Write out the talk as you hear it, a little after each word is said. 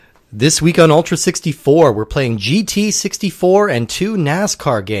This week on Ultra 64, we're playing GT 64 and 2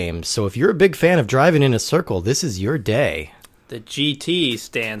 NASCAR games. So if you're a big fan of driving in a circle, this is your day. The GT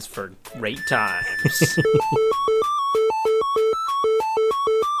stands for Great Times.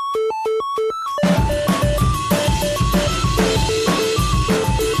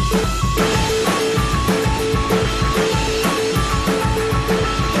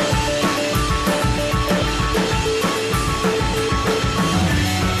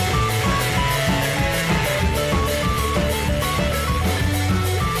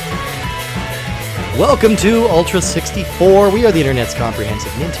 Welcome to Ultra 64. We are the internet's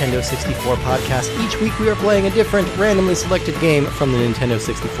comprehensive Nintendo 64 podcast. Each week we are playing a different, randomly selected game from the Nintendo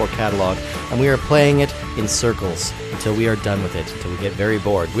 64 catalog, and we are playing it in circles until we are done with it, until we get very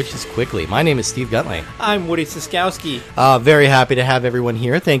bored, which is quickly. My name is Steve Gutley. I'm Woody Siskowski. Very happy to have everyone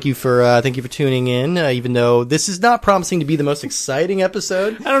here. Thank you for tuning in, even though this is not promising to be the most exciting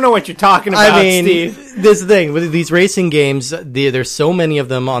episode. I don't know what you're talking about, Steve. This is the thing. With these racing games, there's so many of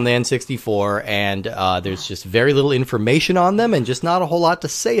them on the N64, and there's just very little information on them and just not a whole lot to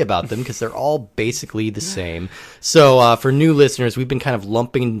say about them because they're all basically the same. So for new listeners, we've been kind of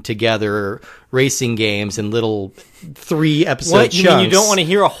lumping together racing games in little 3-episode What? chunks. You mean you don't want to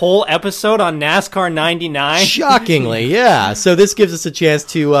hear a whole episode on NASCAR 99? Shockingly, yeah. So this gives us a chance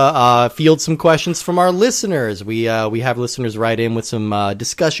to field some questions from our listeners. We have listeners write in with some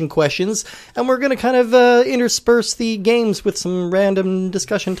discussion questions, and we're going to kind of intersperse the games with some random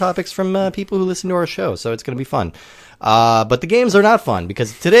discussion topics from people who listen to our show. So it's going to be fun. But the games are not fun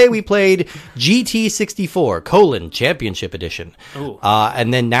because today we played GT64, Championship Edition.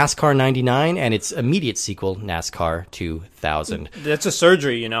 And then NASCAR 99 and its immediate sequel, NASCAR 2000. That's a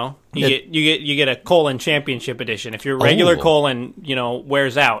surgery, you know. You get a Championship Edition. If your regular colon,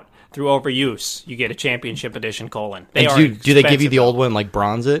 wears out through overuse, you get a Championship Edition colon. Do they give you the old one, like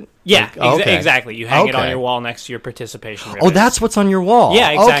bronze it? Yeah, Like, exactly. You hang it on your wall next to your participation ribbon. Oh, that's what's on your wall. Yeah,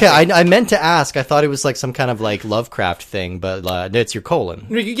 exactly. Okay, I meant to ask. I thought it was like some kind of like Lovecraft thing, but it's your colon.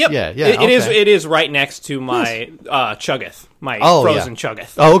 Yep. Yeah. It is right next to my Chuggeth, my frozen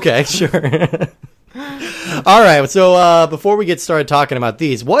Chuggeth. Oh, okay, sure. All right, so before we get started talking about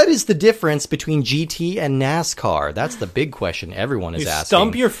these, what is the difference between GT and NASCAR? That's the big question everyone is asking.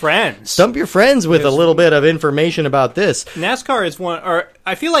 Stump your friends. Stump your friends with a little bit of information about this. NASCAR is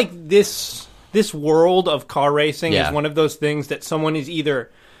I feel like this world of car racing is one of those things that someone is either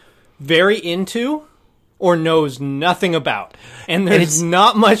very into or knows nothing about. And there's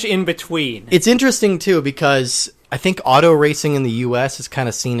not much in between. It's interesting, too, because I think auto racing in the U.S. is kind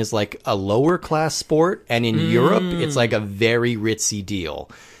of seen as like a lower class sport, and in Europe, it's like a very ritzy deal.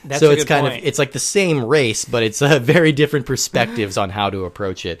 That's a good point. It's like the same race, but it's very different perspectives on how to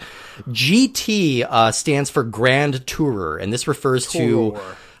approach it. GT stands for Grand Tourer, and this refers to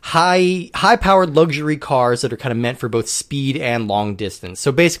high-powered luxury cars that are kind of meant for both speed and long distance.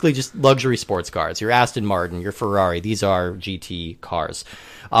 So basically just luxury sports cars. Your Aston Martin, your Ferrari, these are GT cars.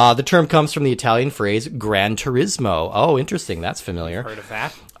 The term comes from the Italian phrase Gran Turismo. Oh, interesting. That's familiar. Heard of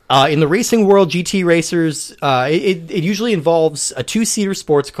that? In the racing world, GT racers, it usually involves a 2-seater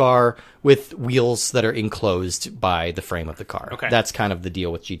sports car with wheels that are enclosed by the frame of the car. Okay. That's kind of the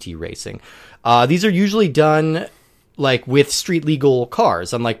deal with GT racing. These are usually done like with street legal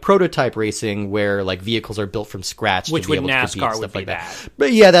cars, unlike prototype racing where like vehicles are built from scratch Which to be able to NASCAR compete and stuff would be like that. that.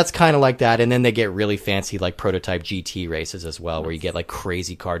 But yeah, that's kind of like that, and then they get really fancy like prototype GT races as well, where you get like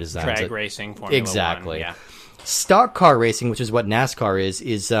crazy car designs. Drag racing, Formula 1, yeah. Stock car racing, which is what NASCAR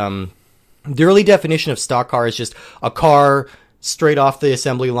is the early definition of stock car is just a car straight off the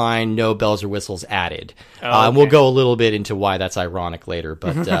assembly line, no bells or whistles added. And we'll go a little bit into why that's ironic later,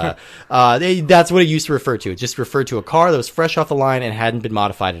 but that's what it used to refer to. It just referred to a car that was fresh off the line and hadn't been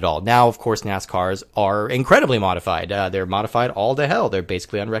modified at all. Now, of course, NASCARs are incredibly modified. They're modified all to hell. They're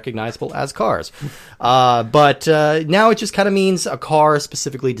basically unrecognizable as cars. But now it just kind of means a car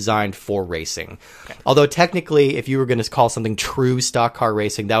specifically designed for racing. Okay. Although technically, if you were going to call something true stock car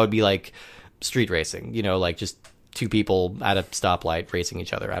racing, that would be like street racing, like just two people at a stoplight racing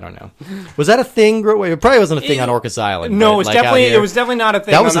each other. I don't know. Was that a thing? It probably wasn't a thing on Orcas Island. No, it was definitely not a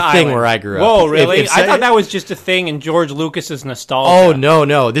thing. That was a thing where I grew up. Whoa, really? I thought that was just a thing in George Lucas's nostalgia. Oh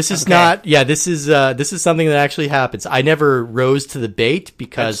no, this is not. Yeah, this is something that actually happens. I never rose to the bait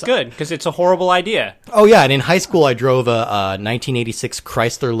because that's good because it's a horrible idea. Oh yeah, and in high school I drove a 1986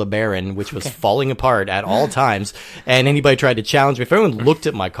 Chrysler LeBaron, which was falling apart at all times. And anybody tried to challenge me. If anyone looked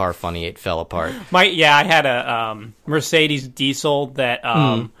at my car funny, it fell apart. I had a Mercedes diesel that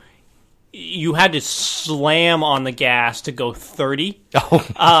you had to slam on the gas to go 30.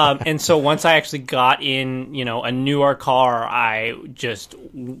 Oh. And so once I actually got in, a newer car, I just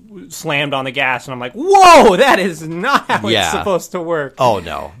slammed on the gas, and I'm like, whoa, that is not how it's supposed to work. Oh,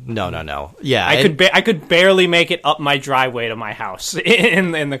 no. Yeah. I could barely make it up my driveway to my house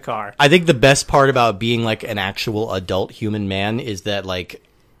in the car. I think the best part about being like an actual adult human man is that like,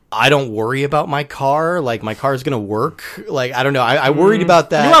 I don't worry about my car. Like, my car's going to work. Like, I don't know. I worried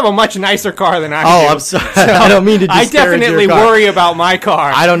about that. You have a much nicer car than I do. Oh, I'm sorry. So I don't mean to disparage I definitely your car. worry about my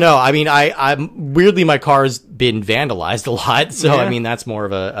car. I don't know. I mean, I'm weirdly, my car's been vandalized a lot. So, I mean, that's more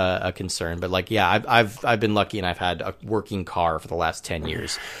of a concern. But, like, yeah, I've been lucky and I've had a working car for the last 10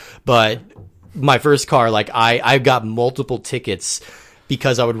 years. But my first car, like, I've got multiple tickets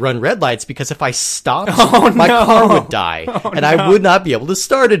because I would run red lights, because if I stopped, my car would die, and I would not be able to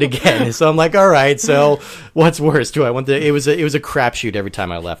start it again. So I'm like, all right, so what's worse? Do I want to? It was a crapshoot every time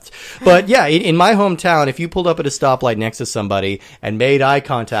I left. But yeah, in my hometown, if you pulled up at a stoplight next to somebody and made eye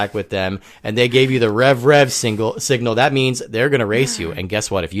contact with them, and they gave you the rev signal, that means they're going to race you. And guess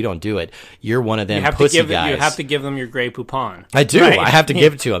what? If you don't do it, you're one of them pussy guys. You have to give them your Grey Poupon. I do. Right. I have to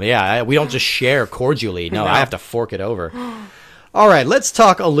give it to them. Yeah, we don't just share cordially. No, I have to fork it over. All right, let's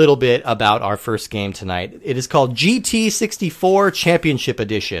talk a little bit about our first game tonight. It is called GT64 Championship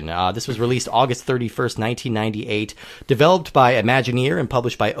Edition. This was released August 31st, 1998, developed by Imagineer and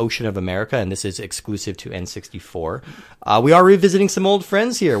published by Ocean of America, and this is exclusive to N64. We are revisiting some old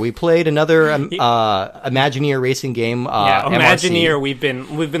friends here. We played another Imagineer racing game, Imagineer, MRC. we've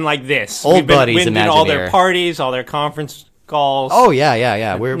been like this. Old buddies, we've been Imagineer. all their parties, all their conference calls. Oh,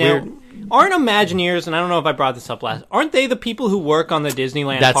 yeah. We're aren't Imagineers, and I don't know if I brought this up last, aren't they the people who work on the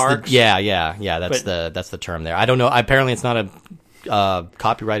Disneyland parks? That's the term there. I don't know. Apparently, it's not a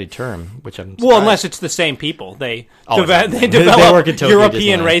copyrighted term, which I'm surprised. Well, unless it's the same people. They develop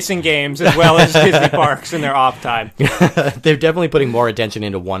European Disneyland racing games as well as Disney parks in their off time. They're definitely putting more attention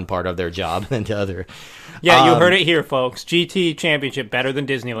into one part of their job than to other. Yeah, you heard it here, folks. GT Championship, better than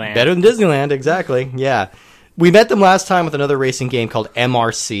Disneyland. Better than Disneyland, exactly. Yeah. We met them last time with another racing game called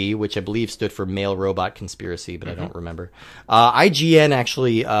MRC, which I believe stood for Male Robot Conspiracy, but I don't remember. IGN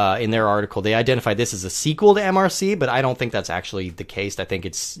actually, in their article, they identified this as a sequel to MRC, but I don't think that's actually the case. I think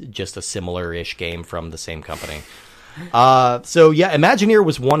it's just a similar-ish game from the same company. Imagineer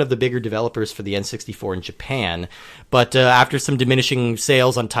was one of the bigger developers for the N64 in Japan, but after some diminishing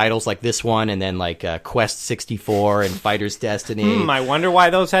sales on titles like this one, and then like Quest 64 and Fighter's Destiny. I wonder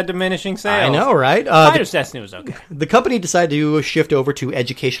why those had diminishing sales. I know, right? Fighter's Destiny was okay. The company decided to shift over to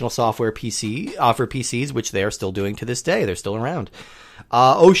educational software PCs, which they are still doing to this day. They're still around.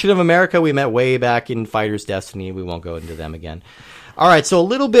 Ocean of America, we met way back in Fighter's Destiny. We won't go into them again. All right, so a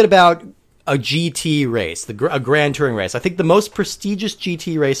little bit about a GT race, a Grand Touring race. I think the most prestigious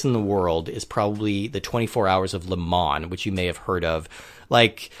GT race in the world is probably the 24 Hours of Le Mans, which you may have heard of.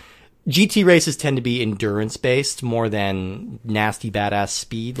 Like, GT races tend to be endurance-based more than nasty, badass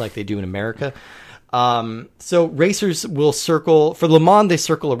speed like they do in America. So racers will circle, for Le Mans, they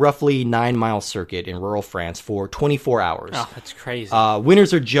circle a roughly 9-mile circuit in rural France for 24 hours. Oh, that's crazy.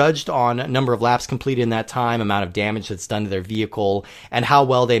 Winners are judged on number of laps completed in that time, amount of damage that's done to their vehicle, and how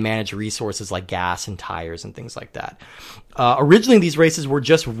well they manage resources like gas and tires and things like that. Originally, these races were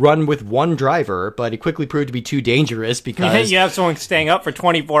just run with one driver, but it quickly proved to be too dangerous because you have someone staying up for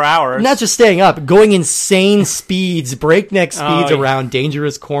 24 hours. Not just staying up, going insane speeds, breakneck speeds around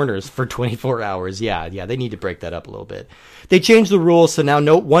dangerous corners for 24 hours. Yeah, they need to break that up a little bit. They changed the rules, so now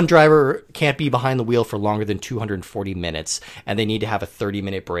one driver can't be behind the wheel for longer than 240 minutes, and they need to have a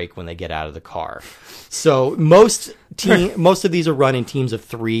 30-minute break when they get out of the car. So most of these are run in teams of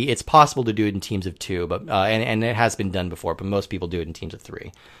 3. It's possible to do it in teams of 2, but and it has been done before, but most people do it in teams of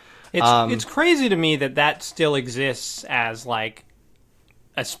 3. It's crazy to me that still exists as like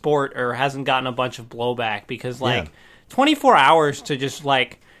a sport or hasn't gotten a bunch of blowback, because 24 hours to just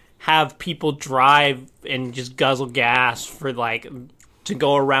like have people drive and just guzzle gas for like to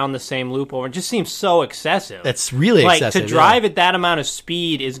go around the same loop over, it just seems so excessive. That's really excessive. To drive at that amount of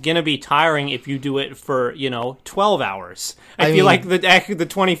speed is going to be tiring if you do it for 12 hours. I feel like the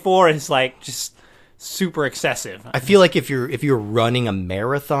 24 is like just super excessive. I feel like if you're running a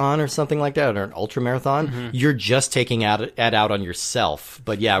marathon or something like that, or an ultra marathon, you're just taking it out on yourself.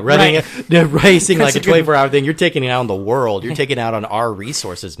 But yeah, racing like a 24-hour thing, you're taking it out on the world. You're taking it out on our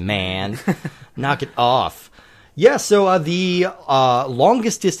resources, man. Knock it off. Yeah, so the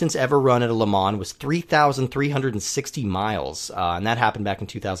longest distance ever run at a Le Mans was 3,360 miles, and that happened back in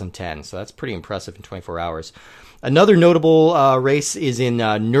 2010, so that's pretty impressive in 24 hours. Another notable race is in the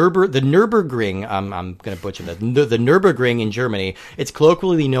Nürburgring. I'm going to butcher that. The Nürburgring in Germany. It's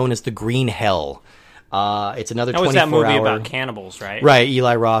colloquially known as the Green Hell. It's another 24-hour. That was that movie about cannibals, right? Right,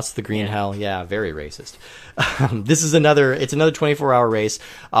 Eli Roth, The Green Hell. Yeah, very racist. It's another 24-hour race.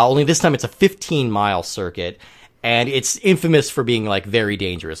 Only this time it's a 15-mile circuit. And it's infamous for being, like, very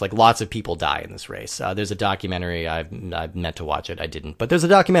dangerous. Like, lots of people die in this race. There's a documentary. I've meant to watch it. I didn't. But there's a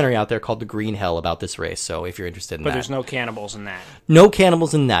documentary out there called The Green Hell about this race. So if you're interested in that. But there's no cannibals in that. No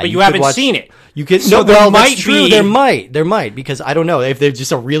cannibals in that. But you haven't seen it. You could. So no, there well, might that's true. be. There might. Because I don't know. If they're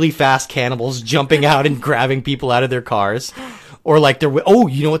just a really fast cannibals jumping out and grabbing people out of their cars. Or like you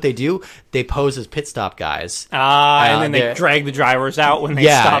know what they do? They pose as pit stop guys. And then they drag the drivers out when they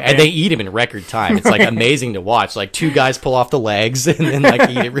stop. Yeah, and they eat them in record time. It's like amazing to watch. Like 2 guys pull off the legs and then like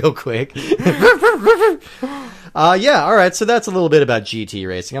eat it real quick. All right. So that's a little bit about GT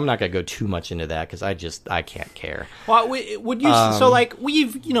racing. I'm not gonna go too much into that because I can't care. Well, we've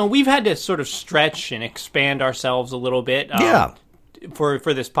had to sort of stretch and expand ourselves a little bit. For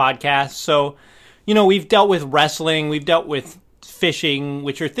this podcast. So, we've dealt with wrestling. We've dealt with fishing,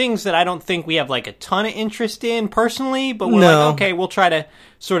 which are things that I don't think we have like a ton of interest in personally, but we're like, okay, we'll try to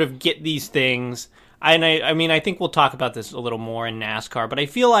sort of get these things. I think we'll talk about this a little more in NASCAR, but I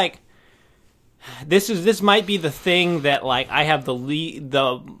feel like this might be the thing that like I have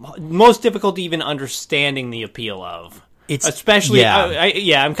the most difficulty even understanding the appeal of. Especially,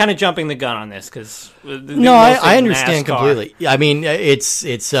 I'm kind of jumping the gun on this because I understand completely. I mean,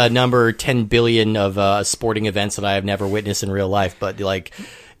 it's number 10 billion of sporting events that I have never witnessed in real life. But like,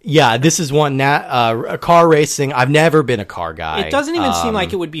 this is one car racing. I've never been a car guy. It doesn't even seem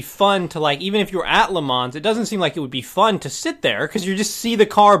like it would be fun to like, even if you were at Le Mans, it doesn't seem like it would be fun to sit there because you just see the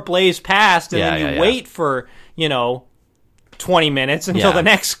car blaze past and then you wait for 20 minutes until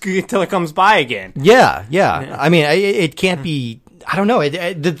it comes by again. Yeah. I mean, it can't be. I don't know.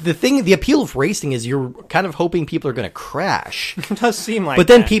 The appeal of racing is you're kind of hoping people are going to crash. It does seem like, but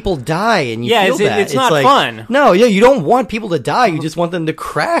then people die, and you feel that it's not like, fun. No, you don't want people to die. You just want them to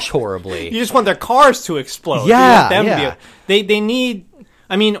crash horribly. You just want their cars to explode. They need.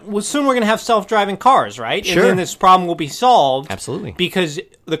 I mean, soon we're going to have self-driving cars, right? Sure. And then this problem will be solved. Absolutely. Because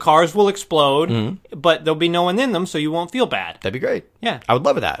the cars will explode, but there'll be no one in them, so you won't feel bad. That'd be great. Yeah. I would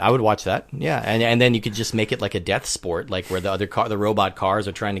love that. I would watch that. Yeah. And then you could just make it like a death sport, like where the robot cars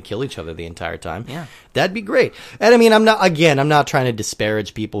are trying to kill each other the entire time. Yeah. That'd be great. And I mean, I'm not trying to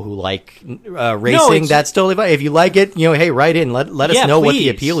disparage people who like racing. That's totally fine. If you like it, hey, write in. Let us know what the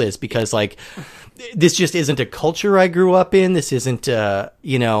appeal is, because like, this just isn't a culture I grew up in. This isn't, I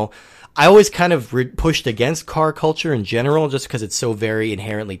always kind of pushed against car culture in general, just because it's so very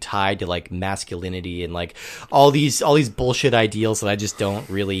inherently tied to like masculinity and like all these bullshit ideals that I just don't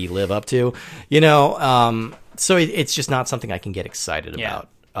really live up to, so it's just not something I can get excited about.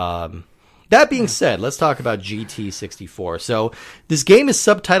 That being said, let's talk about GT64. So this game is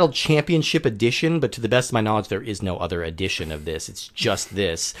subtitled Championship Edition, but to the best of my knowledge, there is no other edition of this. It's just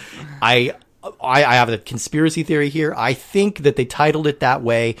this. I have a conspiracy theory here. I think that they titled it that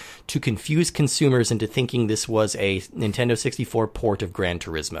way to confuse consumers into thinking this was a Nintendo 64 port of Gran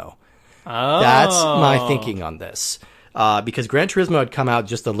Turismo. Oh. That's my thinking on this. Because Gran Turismo had come out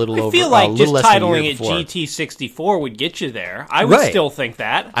just a little over. I feel like just titling it before. GT64 would get you there. I would still think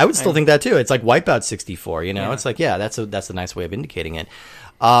that. I would still think that too. It's like Wipeout 64. It's like that's a nice way of indicating it.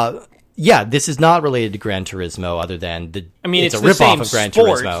 This is not related to Gran Turismo, other than it's a ripoff of Gran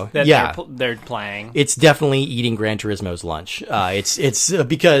Turismo. That they're playing. It's definitely eating Gran Turismo's lunch. It's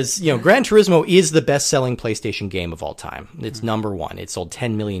because Gran Turismo is the best-selling PlayStation game of all time. It's number one. It sold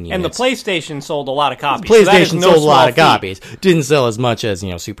 10 million units, and the PlayStation sold a lot of copies. PlayStation sold a lot of copies. Didn't sell as much as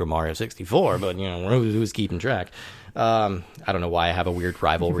Super Mario 64, but who's keeping track? I don't know why I have a weird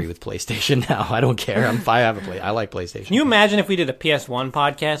rivalry with PlayStation now. I don't care. I like PlayStation. Can you imagine if we did a PS1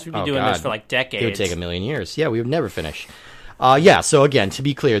 podcast? We'd be doing this for like decades. It would take a million years. Yeah, we would never finish. So again, to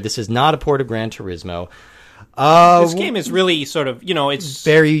be clear, this is not a port of Gran Turismo. This game is really sort of, it's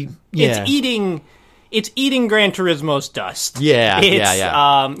very, it's eating Gran Turismo's dust.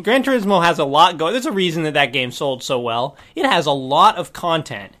 Gran Turismo has a lot going. There's a reason that game sold so well. It has a lot of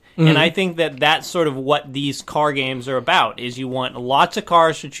content. Mm-hmm. And I think that that's sort of what these car games are about, is you want lots of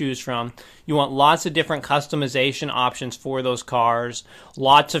cars to choose from. You want lots of different customization options for those cars,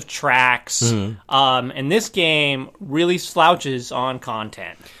 lots of tracks. Mm-hmm. And this game really slouches on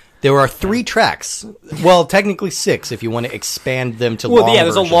content. There are 3 tracks. Well, technically 6 if you want to expand them to long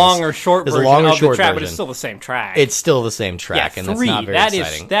there's versions. a long or short version of the track, version. But it's still the same track. It's still the same track, and 3. That's not very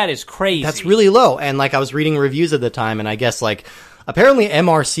exciting. That is crazy. That's really low. And like I was reading reviews at the time, and I guess like Apparently,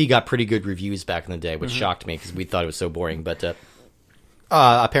 MRC got pretty good reviews back in the day, which shocked me because we thought it was so boring. But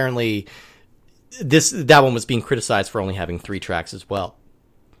apparently, that one was being criticized for only having 3 tracks as well,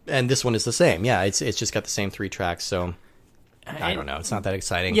 and this one is the same. Yeah, it's just got the same 3 tracks. So I don't know. It's not that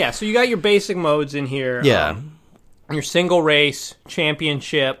exciting. Yeah. So you got your basic modes in here. Yeah. Your single race,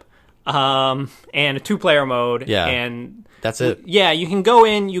 championship, and a 2-player mode. Yeah. And that's it. Yeah, you can go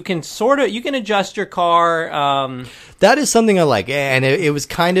in, you can adjust your car. That is something I like, and it was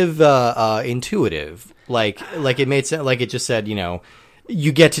kind of intuitive. Like it made sense. Like it just said,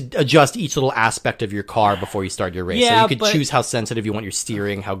 you get to adjust each little aspect of your car before you start your race. Yeah, so you could choose how sensitive you want your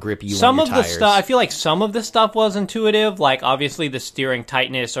steering, how grippy you want your tires. Some of the stuff, I feel like some of the stuff was intuitive. Like obviously the steering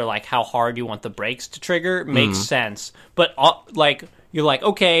tightness or like how hard you want the brakes to trigger makes sense. But you're like,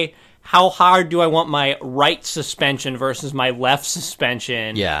 okay, how hard do I want my right suspension versus my left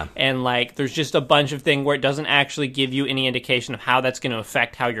suspension? Yeah. And like there's just a bunch of things where it doesn't actually give you any indication of how that's going to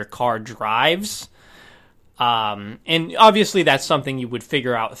affect how your car drives. And obviously that's something you would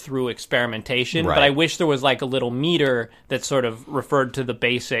figure out through experimentation, right. But I wish there was like a little meter that sort of referred to the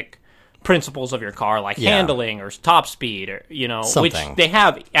basic principles of your car, like handling or top speed, or something. Which they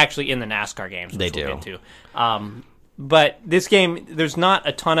have actually in the NASCAR games. They do. We'll get to. But this game, there's not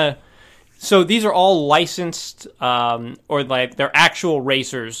a ton of. So these are all licensed, or like they're actual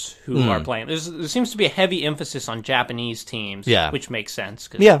racers who are playing. There seems to be a heavy emphasis on Japanese teams, which makes sense.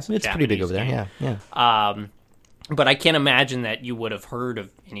 Yeah, it's pretty big over there. Yeah. But I can't imagine that you would have heard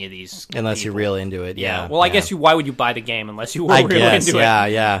of any of these unless people. you're real into it. Yeah. Well, I guess why would you buy the game unless you were into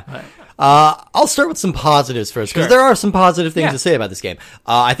it? Yeah. I'll start with some positives first, because there are some positive things to say about this game.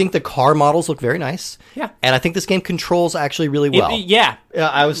 I think the car models look very nice. Yeah. And I think this game controls actually really well.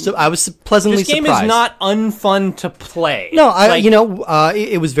 I was pleasantly surprised. This game is not unfun to play. No,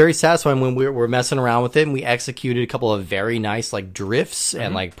 it was very satisfying when we were messing around with it, and we executed a couple of very nice like drifts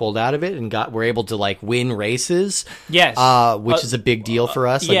and like pulled out of it and were able to like win races. Yes. Which is a big deal for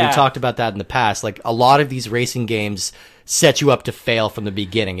us. Like we talked about that in the past. Like a lot of these racing games set you up to fail from the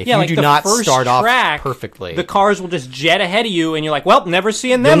beginning. If you do not start off perfectly, the cars will just jet ahead of you, and you're like, well, never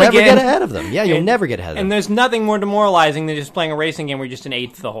seeing them again. You'll never get ahead of them. Yeah, you'll never get ahead of them. And there's nothing more demoralizing than just playing a racing game where you're just an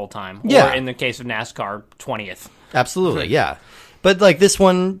 8th the whole time. Yeah. Or in the case of NASCAR, 20th. Absolutely, yeah. But like this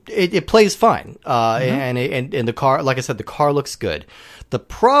one, it plays fine. And the car, like I said, the car looks good. The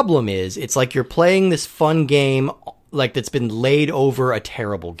problem is, it's like you're playing this fun game like that's been laid over a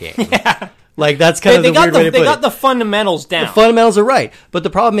terrible game. Yeah. Like that's kind of the weird way to put it. They got the fundamentals down. The fundamentals are right, but the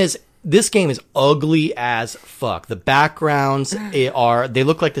problem is this game is ugly as fuck. The backgrounds they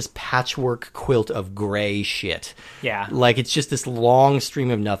look like this patchwork quilt of gray shit. Yeah. Like it's just this long stream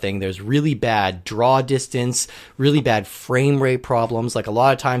of nothing. There's really bad draw distance, really bad frame rate problems. Like a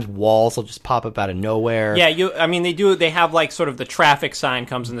lot of times walls will just pop up out of nowhere. Yeah, they have like sort of the traffic sign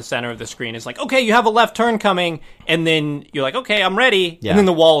comes in the center of the screen. It's like, okay, you have a left turn coming, and then you're like, okay, I'm ready. Yeah. And then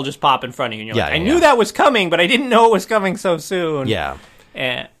the wall will just pop in front of you. And you're like, I knew that was coming, but I didn't know it was coming so soon. Yeah.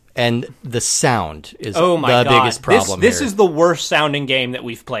 And the sound is the biggest problem This here. is the worst sounding game that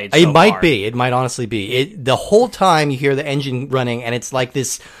we've played so It might far. be. It might honestly be. The whole time you hear the engine running, and it's like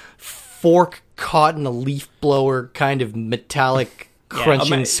this fork caught in a leaf blower kind of metallic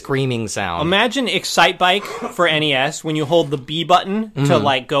crunching, screaming sound. Imagine Excitebike for NES when you hold the B button to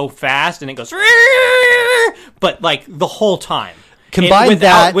like go fast, and it goes, but like the whole time.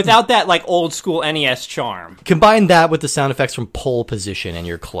 Without that like old school NES charm. Combine that with the sound effects from Pole Position, and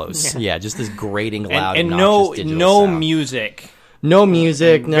you're close. Yeah, just this grating, loud, and no sound. music. No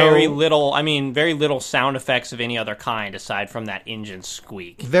music. Very little sound effects of any other kind aside from that engine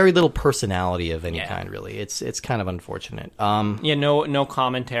squeak. Very little personality of any kind, really. It's kind of unfortunate. No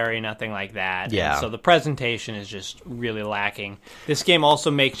commentary, nothing like that. Yeah. And so the presentation is just really lacking. This game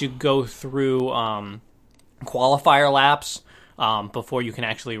also makes you go through qualifier laps. Before you can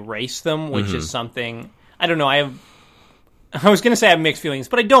actually race them, which is something, I don't know, I was going to say I have mixed feelings,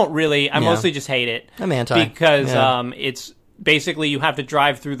 but I don't really. I mostly just hate it. I'm anti. Because it's basically you have to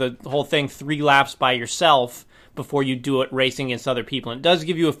drive through the whole thing 3 laps by yourself before you do it racing against other people. And it does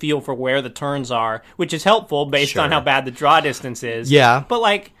give you a feel for where the turns are, which is helpful based on how bad the draw distance is. Yeah. But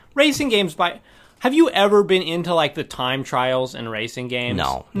like racing games have you ever been into like the time trials in racing games?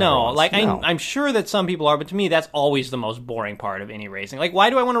 No. Like I'm sure that some people are, but to me that's always the most boring part of any racing. Like,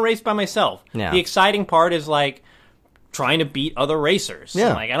 why do I want to race by myself? Yeah. The exciting part is like trying to beat other racers.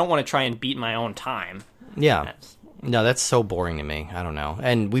 Yeah. Like I don't want to try and beat my own time. Yeah. No, that's so boring to me. I don't know.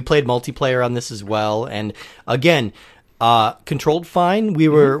 And we played multiplayer on this as well. And again, controlled fine. We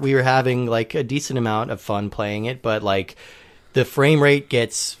were having like a decent amount of fun playing it, but like the frame rate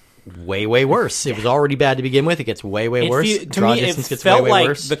gets way, way worse. It was already bad to begin with. It gets way, way worse. To me, it felt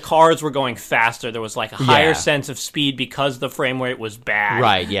like the cars were going faster. There was like a higher sense of speed because the frame rate was bad.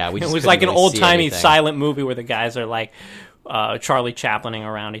 Right, yeah. It was like an old-timey silent movie where the guys are like Charlie Chaplining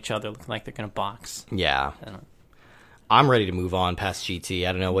around each other looking like they're going to box. Yeah. I'm ready to move on past GT.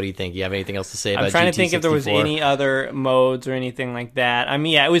 I don't know. What do you think? You have anything else to say about GT64? I'm trying to think if there was any other modes or anything like that. I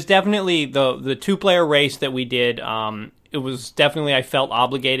mean, yeah, it was definitely the two-player race that we did. It was definitely, I felt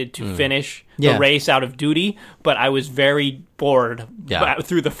obligated to finish the race out of duty, but I was very bored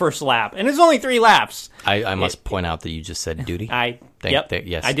through the first lap. And it's only 3 laps. I must point out that you just said duty.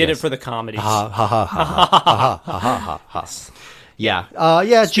 Yes, I did it for the comedies. Ha ha ha ha ha ha ha ha.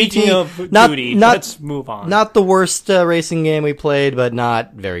 Yeah. Speaking GT, of duty, let's move on. Not the worst racing game we played, but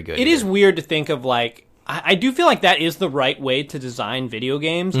not very good. It is weird to think of, like, I do feel like that is the right way to design video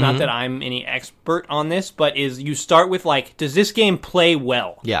games. Not that I'm any expert on this, but is you start with, like, does this game play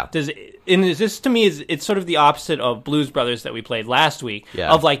well? Yeah. And this, to me, it's sort of the opposite of Blues Brothers that we played last week.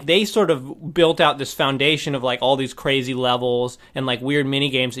 Yeah. Of, like, they sort of built out this foundation of, like, all these crazy levels and, like, weird mini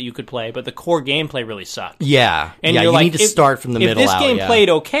games that you could play, but the core gameplay really sucked. Yeah. And you need to start from the middle out. If this game played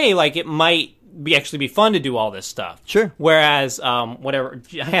okay, like, it might actually be fun to do all this stuff. Sure. Whereas, whatever,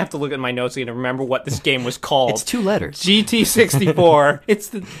 I have to look at my notes again to remember what this game was called. It's 2 letters. GT64. It's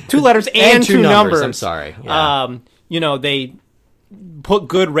the 2 letters and 2 numbers. I'm sorry. Yeah. They put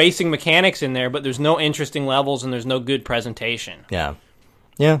good racing mechanics in there, but there's no interesting levels and there's no good presentation. Yeah.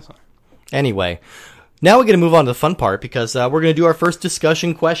 Anyway, now we're going to move on to the fun part because we're going to do our first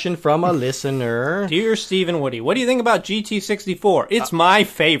discussion question from a listener. Dear Stephen Woody, what do you think about GT64? It's my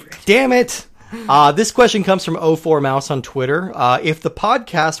favorite. Damn it. This question comes from 04Mouse on Twitter. If the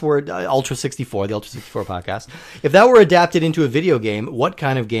podcast were Ultra 64, the Ultra 64 podcast, if that were adapted into a video game, what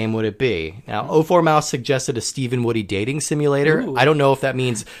kind of game would it be? Now, 04Mouse suggested a Stephen Woody dating simulator. Ooh. I don't know if that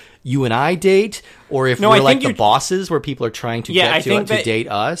means you and I date, or if we're like the bosses where people are trying to get to date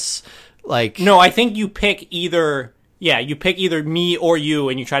us. No, I think you pick either... Yeah, you pick either me or you,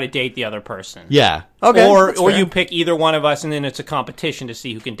 and you try to date the other person. Yeah. Okay. Or you pick either one of us, and then it's a competition to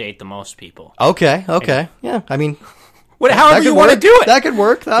see who can date the most people. Okay. Yeah, I mean... however you want to do it. That could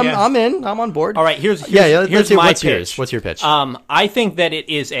work. I'm in. I'm on board. All right, here's my pitch. What's your pitch? I think that it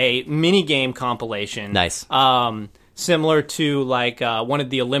is a mini-game compilation. Nice. Similar to, like, one of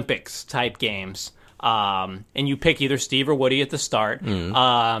the Olympics-type games. And you pick either Steve or Woody at the start.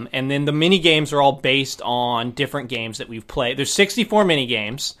 And then the mini games are all based on different games that we've played. There's 64 mini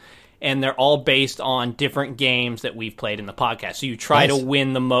games, and they're all based on different games that we've played in the podcast. So you try to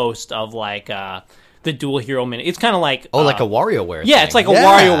win the most of, like, the dual hero mini. It's kind of like... like a WarioWare thing. It's like a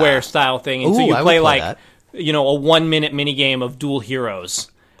WarioWare style thing. And so you play like, that. a 1-minute mini game of dual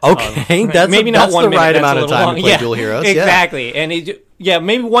heroes. Okay, that's maybe not 1 the minute. Right that's amount of time to play dual heroes. Exactly. And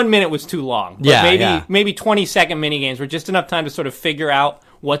maybe 1 minute was too long. But maybe 20-second mini games were just enough time to sort of figure out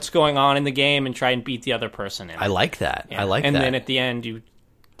what's going on in the game and try and beat the other person in it. I like that. Yeah. And then at the end, you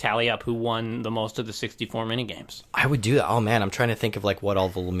tally up who won the most of the 64 mini games. I would do that. Oh man, I'm trying to think of like what all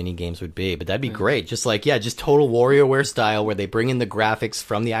the little mini games would be, but that'd be great. Just total WarioWare style where they bring in the graphics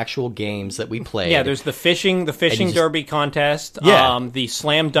from the actual games that we played. Yeah, there's the fishing derby contest, the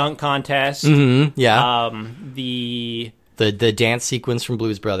slam dunk contest, the dance sequence from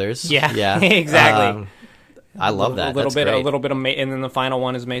Blues Brothers. Yeah, exactly. I love that. A little bit of, and then the final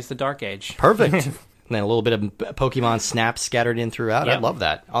one is Maze the Dark Age. Perfect. And then a little bit of Pokemon Snap scattered in throughout. Yep. I love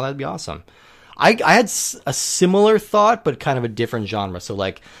that. Oh, that'd be awesome. I had a similar thought, but kind of a different genre. So,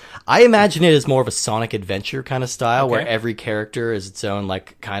 like, I imagine it as more of a Sonic Adventure kind of style, where every character is its own,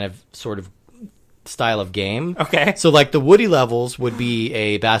 like, kind of sort of style of game. Okay. So, like, the Woody levels would be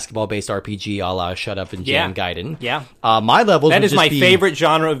a basketball-based RPG a la Shut Up and Jam Gaiden. Yeah. My levels that would is just my favorite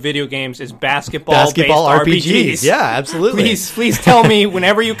genre of video games is basketball RPGs. Yeah, absolutely. Please tell me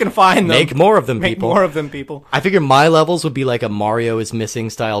whenever you can find them. Make more of them, people. Make more of them, people. I figure my levels would be like a Mario is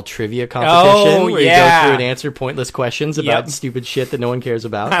Missing style trivia competition where you go through and answer pointless questions about stupid shit that no one cares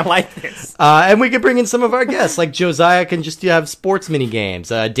about. I like this. And we could bring in some of our guests. Like Josiah can just have sports mini games.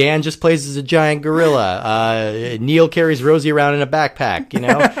 Dan just plays as a giant gorilla. Neil carries Rosie around in a backpack,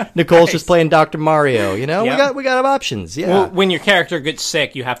 Nicole's just playing Dr. Mario, we got options. Yeah. Well, when your character gets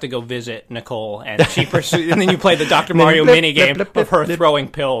sick, you have to go visit Nicole and she pursues, and then you play the Dr. Mario mini game of her throwing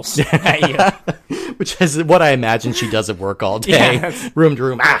pills at you. Which is what I imagine she does at work all day. Room to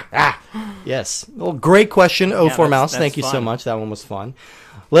room. Yes. Well, great question, 04Mouse. Thank you so much. That one was fun.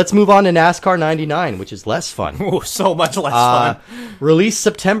 Let's move on to NASCAR 99, which is less fun. Ooh, so much less fun. Released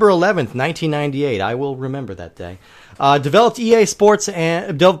September 11th, 1998. I will remember that day. Developed by EA Sports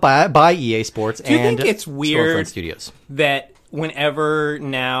Do you think it's weird Studios that whenever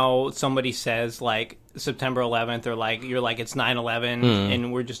now somebody says like September 11th or like you're like it's 9/11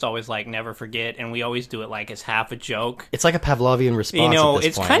 and we're just always like never forget, and we always do it like as half a joke. It's like a Pavlovian response. You know, at this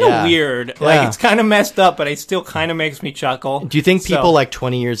it's point. kind of weird. Yeah. Like it's kind of messed up, but it still kind of makes me chuckle. Do you think people like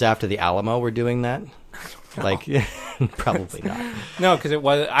 20 years after the Alamo were doing that? Like, probably not. No, because it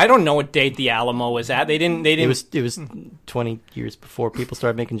was. I don't know what date the Alamo was at. They didn't. It was 20 years before people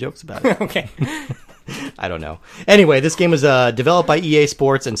started making jokes about it. Okay. I don't know. Anyway, this game was developed by EA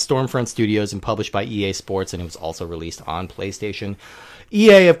Sports and Stormfront Studios and published by EA Sports, and it was also released on PlayStation.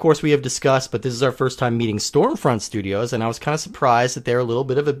 EA, of course, we have discussed, but this is our first time meeting Stormfront Studios, and I was kind of surprised that they're a little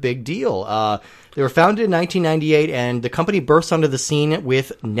bit of a big deal. They were founded in 1998, and the company burst onto the scene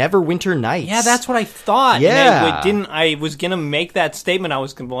with Neverwinter Nights. Yeah, that's what I thought. Yeah. And I was going to make that statement. I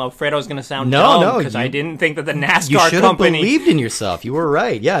was afraid I was going to sound dumb because I didn't think that the NASCAR you should company... have believed in yourself. You were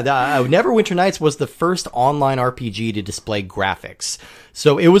right. Yeah, Neverwinter Nights was the first online RPG to display graphics.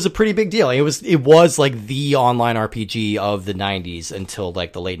 So it was a pretty big deal. It was like the online RPG of the 90s until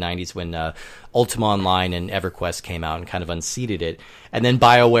like the late 90s when Ultima Online and EverQuest came out and kind of unseated it. And then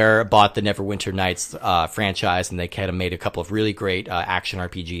BioWare bought the Neverwinter Nights franchise, and they kind of made a couple of really great action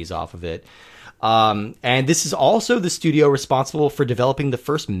RPGs off of it. And this is also the studio responsible for developing the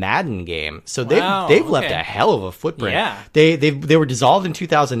first Madden game. So they've left a hell of a footprint. Yeah. They were dissolved in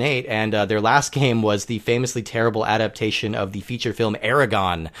 2008, and their last game was the famously terrible adaptation of the feature film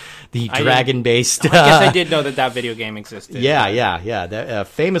Aragon, the dragon-based... I guess I did know that video game existed. Yeah.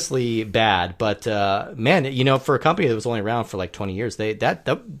 Famously bad, but man, you know, for a company that was only around for like 20 years,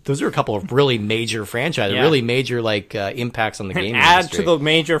 those are a couple of really major franchises, really major like impacts on the game Add industry. to the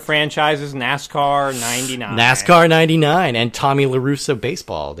major franchises, NASCAR 99. NASCAR 99 and Tommy LaRusso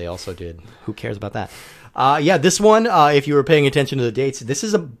Baseball. They also did. Who cares about that? This one, if you were paying attention to the dates, this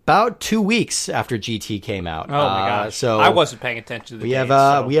is about 2 weeks after GT came out. Oh my gosh! So I wasn't paying attention to the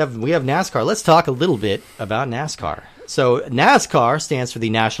dates. We have NASCAR. Let's talk a little bit about NASCAR. So NASCAR stands for the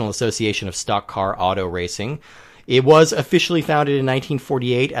National Association of Stock Car Auto Racing. It was officially founded in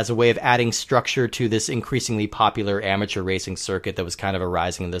 1948 as a way of adding structure to this increasingly popular amateur racing circuit that was kind of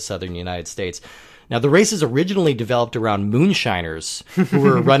arising in the southern United States. Now, the races originally developed around moonshiners who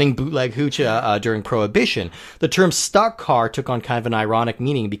were running bootleg hooch during Prohibition. The term stock car took on kind of an ironic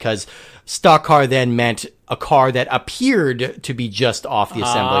meaning because stock car then meant a car that appeared to be just off the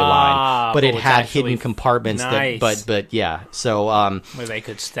assembly line, but it had hidden compartments. Nice. But yeah, so where they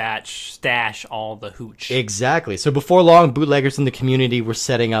could stash all the hooch. Exactly. So before long, bootleggers in the community were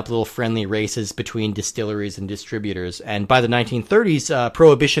setting up little friendly races between distilleries and distributors. And by the 1930s,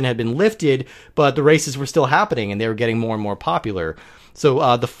 Prohibition had been lifted, but the races were still happening, and they were getting more and more popular.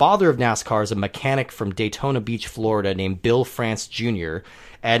 So the father of NASCAR is a mechanic from Daytona Beach, Florida, named Bill France Jr.,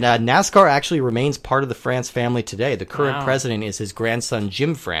 and NASCAR actually remains part of the France family today. The current president is his grandson,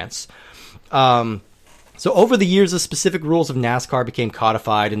 Jim France. So over the years, the specific rules of NASCAR became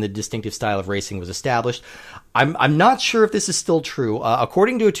codified and the distinctive style of racing was established. I'm not sure if this is still true.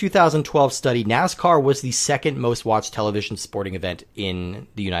 According to a 2012 study, NASCAR was the second most watched television sporting event in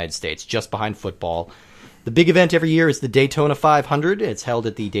the United States, just behind football. The big event every year is the Daytona 500. It's held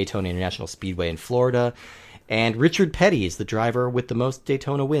at the Daytona International Speedway in Florida. And Richard Petty is the driver with the most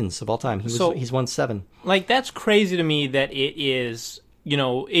Daytona wins of all time. He's won 7. Like, that's crazy to me that it is, you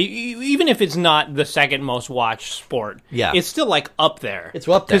know, even if it's not the second most watched sport, it's still, like, up there. It's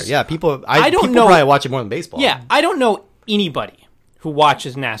up there, yeah. People probably watch it more than baseball. Yeah, I don't know anybody who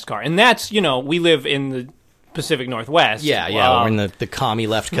watches NASCAR. And that's, you know, we live in the Pacific Northwest. We're in the commie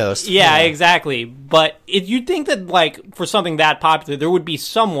left coast. Yeah, exactly. But you'd think that, like, for something that popular, there would be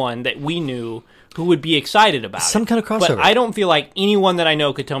someone that we knew who would be excited about some kind of crossover. But I don't feel like anyone that I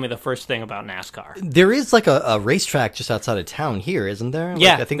know could tell me the first thing about NASCAR. There is like a racetrack just outside of town here, isn't there?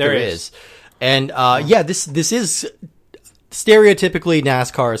 Yeah, I think there is. And this is stereotypically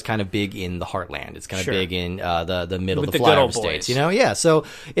NASCAR is kind of big in the heartland. It's kind of big in the middle of the flyover states, you know. Yeah, so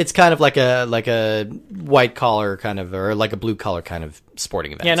it's kind of like a white collar kind of, or like a blue collar kind of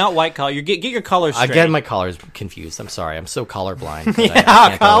sporting event. Yeah, not white collar. You get your colors straight. Again, my colors confused. I'm sorry. I'm so colorblind.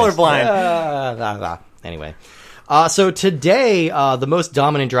 Colorblind. Anyway. So today, the most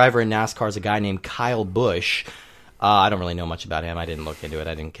dominant driver in NASCAR is a guy named Kyle Busch. I don't really know much about him. I didn't look into it.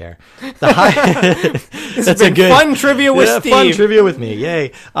 I didn't care. That's a good fun trivia with Steve. Fun trivia with me.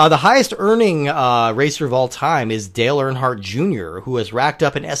 Yay. The highest earning racer of all time is Dale Earnhardt Jr., who has racked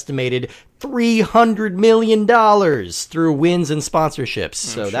up an estimated $300 million through wins and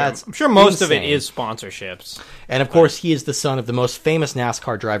sponsorships. I'm sure most insane. of it is sponsorships. And of course, he is the son of the most famous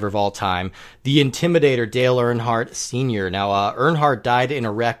NASCAR driver of all time, the Intimidator Dale Earnhardt Sr. Now, Earnhardt died in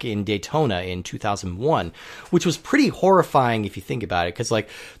a wreck in Daytona in 2001, which was pretty horrifying if you think about it. Because, like,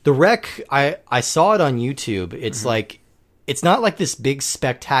 the wreck, I saw it on YouTube. It's like, it's not like this big,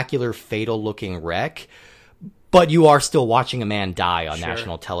 spectacular, fatal-looking wreck. But you are still watching a man die on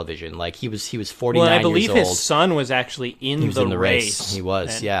national television. Like, he was 49 years old. Well, I believe his son was actually in the race. He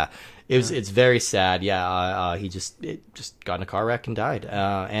was, yeah. It's very sad. Yeah, he just got in a car wreck and died.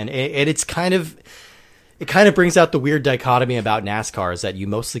 And it's kind of brings out the weird dichotomy about NASCAR is that you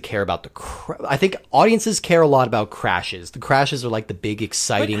mostly care about I think audiences care a lot about crashes. The crashes are like the big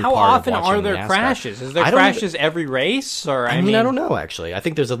exciting part of watching NASCAR. How often are there crashes? Is there crashes every race? Or I mean, I don't know, actually. I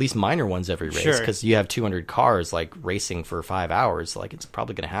think there's at least minor ones every race because you have 200 cars like racing for 5 hours. Like, it's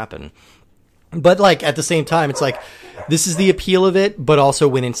probably going to happen. But, like, at the same time, it's like, this is the appeal of it, but also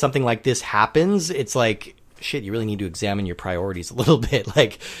when something like this happens, it's like, shit, you really need to examine your priorities a little bit.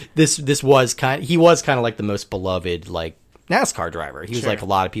 Like, he was kind of like the most beloved, like, NASCAR driver. He was like a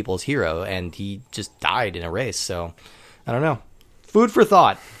lot of people's hero, and he just died in a race. So, I don't know. Food for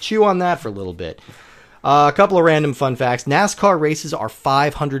thought. Chew on that for a little bit. A couple of random fun facts. NASCAR races are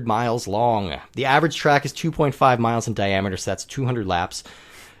 500 miles long. The average track is 2.5 miles in diameter, so that's 200 laps.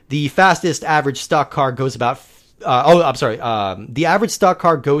 The fastest average stock car goes about... the average stock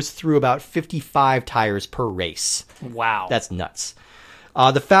car goes through about 55 tires per race. Wow. That's nuts.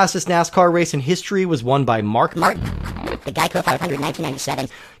 The fastest NASCAR race in history was won by Mark Martin, the Geico 500 in 1997.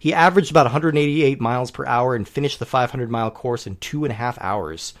 He averaged about 188 miles per hour and finished the 500-mile course in 2.5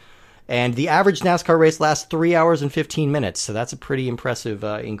 hours. And the average NASCAR race lasts 3 hours and 15 minutes, so that's a pretty impressive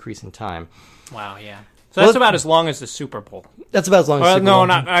increase in time. Wow, yeah. So that's about as long as the Super Bowl. That's about as long as the Super Bowl.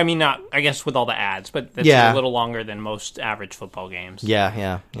 No, I guess with all the ads, but that's a little longer than most average football games.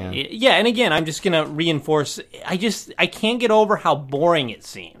 Yeah. Yeah, and again, I'm just going to reinforce, I can't get over how boring it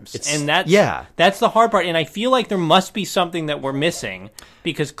seems. That's the hard part, and I feel like there must be something that we're missing,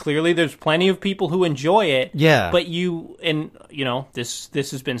 because clearly there's plenty of people who enjoy it. Yeah. But this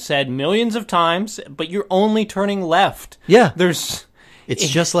has been said millions of times, but you're only turning left. Yeah. It's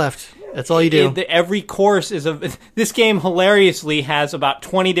just left. That's all you do. Every course is this game hilariously has about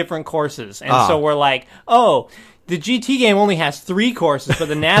 20 different courses. And so we're like, the GT game only has 3 courses, but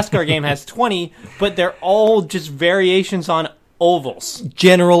the NASCAR game has 20, but they're all just variations on ovals.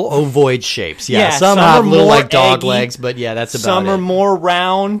 General ovoid shapes. Yeah. Some have little like dog legs, but yeah, that's about it. Some are more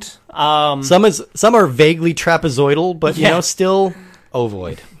round. Some are vaguely trapezoidal, but still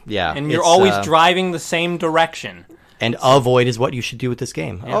ovoid. Yeah. And you're always driving the same direction. And avoid is what you should do with this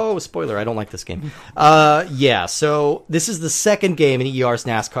game. Yeah. Oh, spoiler! I don't like this game. So this is the second game in EA's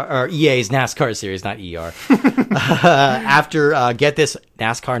NASCAR series, not ER. After get this,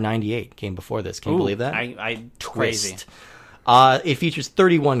 NASCAR '98 came before this. Can you believe that? Crazy. It features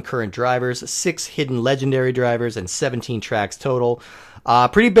 31 current drivers, 6 hidden legendary drivers, and 17 tracks total.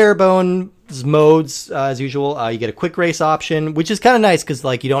 Pretty bare bones modes as usual. You get a quick race option, which is kind of nice because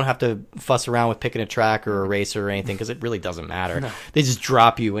like you don't have to fuss around with picking a track or a racer or anything because it really doesn't matter. No. They just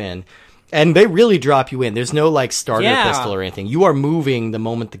drop you in, and they really drop you in. There's no like starter pistol or anything. You are moving the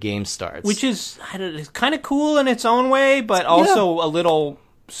moment the game starts, which is it's kind of cool in its own way, but also a little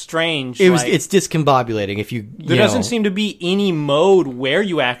strange. It's discombobulating if there doesn't seem to be any mode where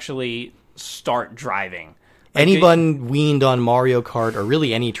you actually start driving. Anyone weaned on Mario Kart or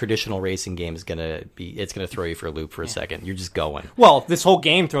really any traditional racing game is gonna throw you for a loop for a second. You're just going. Well, this whole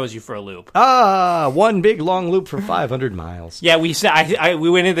game throws you for a loop. One big long loop for 500 miles. Yeah, we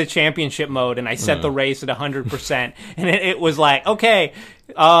went into the championship mode and I set the race at 100%, and it was like, okay,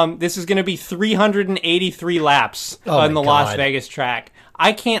 this is gonna be 383 laps on the Las Vegas track.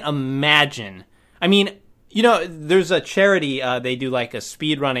 I can't imagine. I mean, there's a charity, they do like a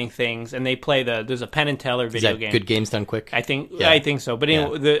speed running things, and they play there's a Penn and Teller video game. Good Games Done Quick? I think so. But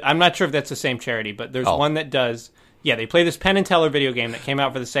anyway, I'm not sure if that's the same charity, but there's one that does. Yeah, they play this Penn and Teller video game that came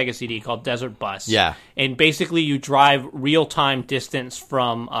out for the Sega CD called Desert Bus. Yeah. And basically you drive real-time distance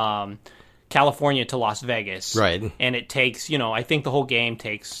from California to Las Vegas. Right. And it takes, I think the whole game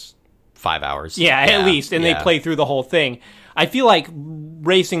takes 5 hours. Yeah, at least. And they play through the whole thing. I feel like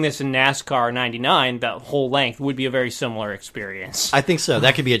racing this in NASCAR 99, that whole length, would be a very similar experience. I think so.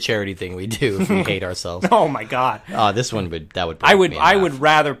 That could be a charity thing we do if we hate ourselves. Oh my god! This one would I would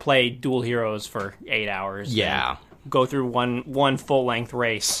rather play Dual Heroes for 8 hours. Yeah, go through one full length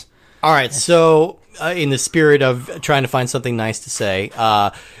race. All right, so in the spirit of trying to find something nice to say,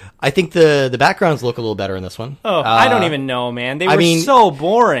 I think the backgrounds look a little better in this one. Oh, I don't even know, man. They were so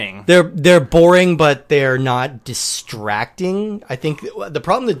boring. They're boring, but they're not distracting. I think the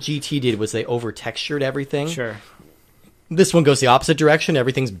problem that GT did was they over-textured everything. Sure. This one goes the opposite direction.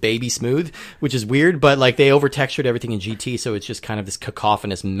 Everything's baby smooth, which is weird, but like they over-textured everything in GT, so it's just kind of this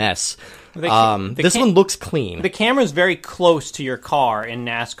cacophonous mess. This one looks clean. The camera's very close to your car in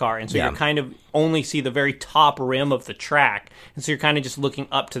NASCAR, and so you kind of only see the very top rim of the track, and so you're kind of just looking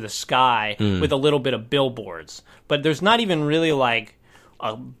up to the sky with a little bit of billboards. But there's not even really like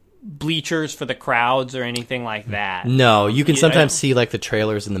a bleachers for the crowds or anything like that. No, you can sometimes see like the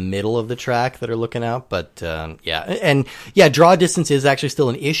trailers in the middle of the track that are looking out, but draw distance is actually still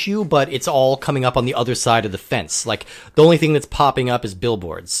an issue, but it's all coming up on the other side of the fence. Like the only thing that's popping up is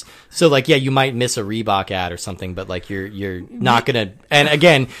billboards. So like, yeah, you might miss a Reebok ad or something, but like you're not gonna. And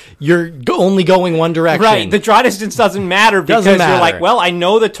again, you're only going one direction. Right. The draw distance doesn't matter because you're like, well, I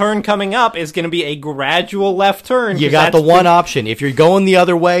know the turn coming up is going to be a gradual left turn. You got the one option. If you're going the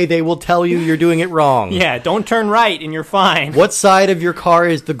other way, they will tell you you're doing it wrong. Yeah, don't turn right and you're fine. What side of your car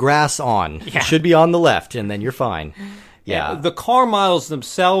is the grass on? Yeah. It should be on the left, and then you're fine. Yeah. The car models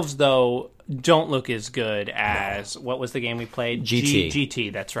themselves, though, don't look as good as what was the game we played? GT.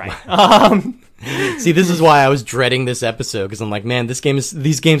 GT, that's right. See, this is why I was dreading this episode, because I'm like, man, these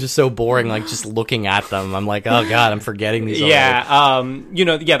games are so boring. Like just looking at them, I'm like, oh god, I'm forgetting these. Yeah,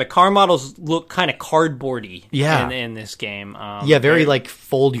 the car models look kind of cardboardy. Yeah. in this game. Very like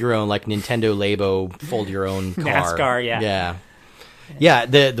fold your own, like Nintendo Labo, fold your own car. NASCAR, yeah. Yeah,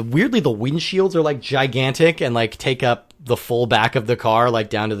 the weirdly the windshields are like gigantic and like take up the full back of the car,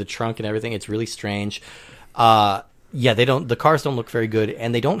 like down to the trunk and everything. It's really strange. The cars don't look very good,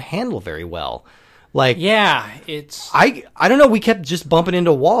 and they don't handle very well. Like, it's I don't know. We kept just bumping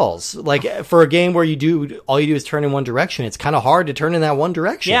into walls. Like for a game where all you do is turn in one direction. It's kind of hard to turn in that one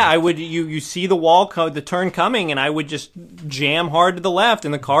direction. Yeah, I would. You see the the turn coming, and I would just jam hard to the left,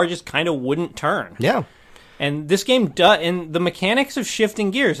 and the car just kind of wouldn't turn. Yeah. And this game and the mechanics of shifting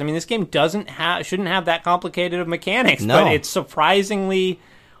gears. I mean, this game shouldn't have that complicated of mechanics, but it's surprisingly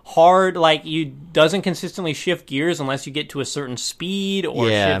hard. Like, doesn't consistently shift gears unless you get to a certain speed or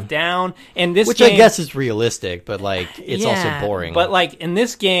shift down. And which game, I guess is realistic, but like it's also boring. But like in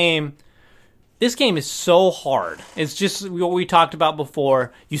this game is so hard. It's just what we talked about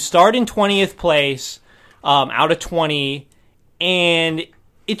before. You start in 20th place out of 20, and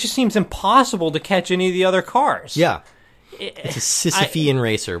it just seems impossible to catch any of the other cars. Yeah. It's a Sisyphean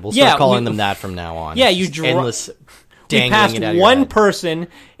racer. We'll start calling them that from now on. Yeah, endless we passed one person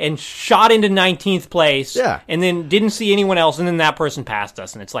and shot into 19th place, and then didn't see anyone else, and then that person passed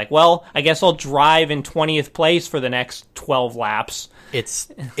us. And it's like, well, I guess I'll drive in 20th place for the next 12 laps. It's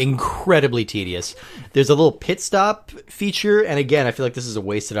incredibly tedious. There's a little pit stop feature, and again, I feel like this is a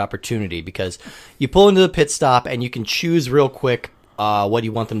wasted opportunity because you pull into the pit stop and you can choose real quick what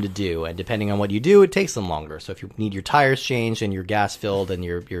you want them to do, and depending on what you do, it takes them longer. So if you need your tires changed and your gas filled and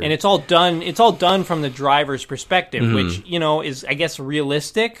your and it's all done from the driver's perspective, which is I guess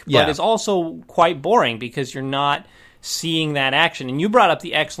realistic, but is also quite boring because you're not seeing that action. And you brought up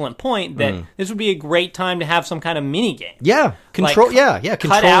the excellent point that this would be a great time to have some kind of mini game. Yeah, controlling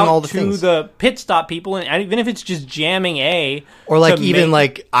all the things. To the pit stop people, and even if it's just jamming or like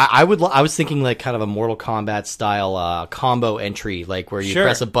I was thinking like kind of a Mortal Kombat style combo entry, like where you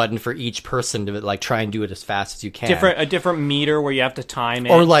press a button for each person to like try and do it as fast as you can. A different meter where you have to time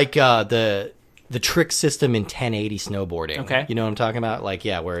it, or like the trick system in 1080 snowboarding. Okay. You know what I'm talking about? Like,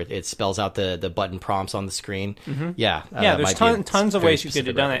 where it spells out the button prompts on the screen. Mm-hmm. Yeah. There's tons of ways you could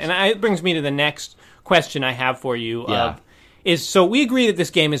have done that. And it brings me to the next question I have for you. So we agree that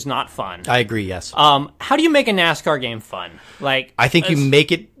this game is not fun. I agree, yes. How do you make a NASCAR game fun? Like, I think you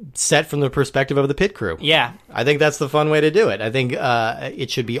make it set from the perspective of the pit crew. Yeah. I think that's the fun way to do it. I think it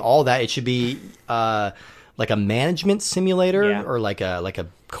should be all that. It should be like a management simulator or like a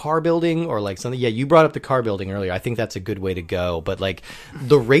car building or like something. Yeah, you brought up the car building earlier. I think that's a good way to go. But like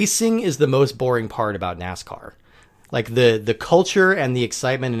the racing is the most boring part about NASCAR. Like the culture and the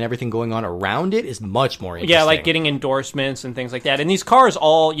excitement and everything going on around it is much more interesting. Yeah, like getting endorsements and things like that. And these cars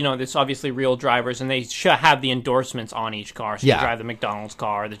all, this obviously real drivers, and they should have the endorsements on each car. So you drive the McDonald's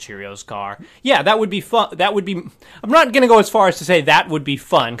car, the Cheerios car. Yeah, that would be fun. I'm not going to go as far as to say that would be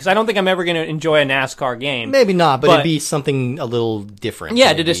fun, because I don't think I'm ever going to enjoy a NASCAR game. Maybe not, but it'd be something a little different.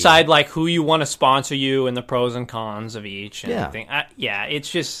 Yeah, to decide like who you want to sponsor you and the pros and cons of each and everything.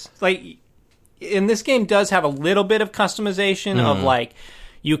 It's just like... And this game does have a little bit of customization of like,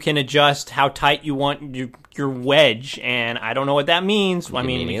 you can adjust how tight you want your wedge, and I don't know what that means. I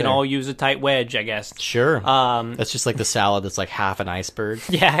mean, you can all use a tight wedge, I guess. Sure. That's just like the salad that's like half an iceberg.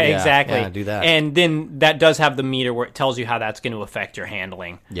 Yeah, exactly. Yeah, do that. And then that does have the meter where it tells you how that's going to affect your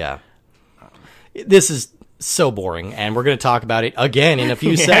handling. Yeah. This is so boring, and we're going to talk about it again in a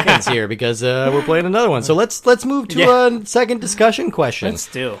few seconds here because we're playing another one. So let's move to a second discussion question. Let's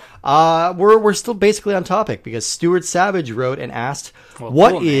do. We're still basically on topic because Stuart Savage wrote and asked,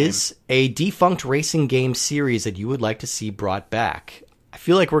 "What is a defunct racing game series that you would like to see brought back?" I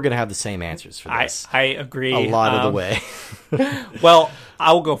feel like we're going to have the same answers for this. I agree. A lot of the way. Well,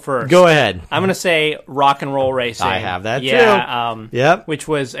 I will go first. Go ahead. I'm going to say Rock and Roll Racing. I have that too. Yep. Which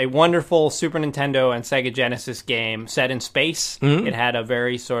was a wonderful Super Nintendo and Sega Genesis game set in space. Mm-hmm. It had a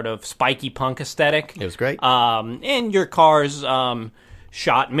very sort of spiky punk aesthetic. It was great. And your cars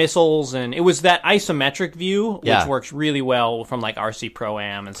shot missiles, and it was that isometric view, which works really well from like RC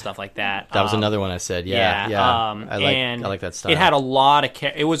Pro-Am and stuff like that. That was another one I said. Yeah. I like that style. It had a lot of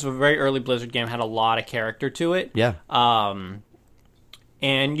it was a very early Blizzard game, had a lot of character to it. Yeah.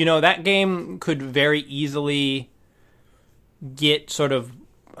 And that game could very easily get sort of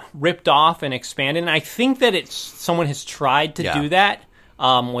ripped off and expanded, and I think that someone has tried to do that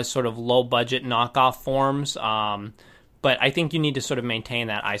with sort of low budget knockoff forms. But I think you need to sort of maintain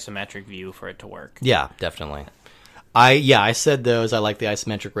that isometric view for it to work. Yeah, definitely. I said those. I like the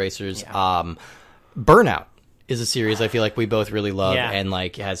isometric racers. Yeah. Burnout is a series I feel like we both really love and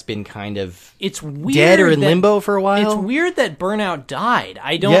like has been kind of dead or in limbo for a while. It's weird that Burnout died.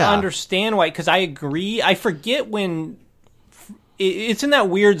 I don't understand why, because I agree. I forget when... It's in that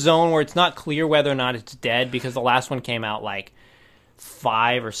weird zone where it's not clear whether or not it's dead, because the last one came out like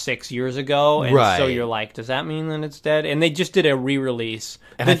 5 or 6 years ago, and so you're like, does that mean that it's dead? And they just did a re-release.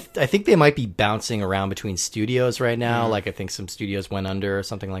 And I think they might be bouncing around between studios right now. Like I think some studios went under or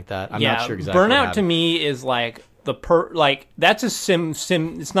something like that. I'm not sure exactly. Burnout to me is like that's a sim.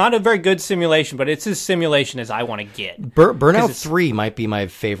 It's not a very good simulation, but it's as simulation as I want to get. Burnout 3 might be my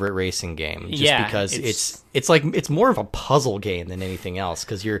favorite racing game, just because it's more of a puzzle game than anything else,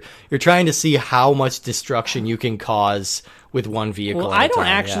 because you're trying to see how much destruction you can cause with one vehicle. Well, I don't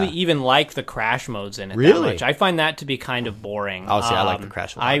actually even like the crash modes in it that much. I find that to be kind of boring. Oh, see, I like the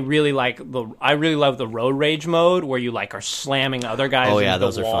crash mode. I really love the road rage mode where you like are slamming other guys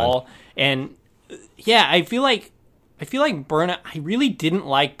into the wall. Are fun. And I feel like Burnout. I really didn't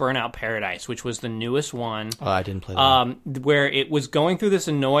like Burnout Paradise, which was the newest one. Oh, I didn't play that. Where it was going through this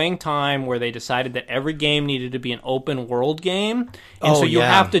annoying time where they decided that every game needed to be an open world game, and so you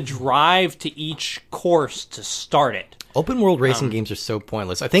have to drive to each course to start it. Open world racing games are so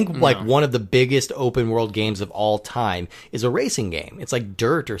pointless. I think like one of the biggest open world games of all time is a racing game. It's like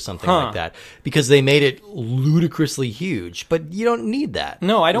Dirt or something like that, because they made it ludicrously huge. But you don't need that.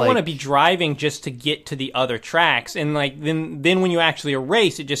 No, I don't want to be driving just to get to the other tracks. And like then when you actually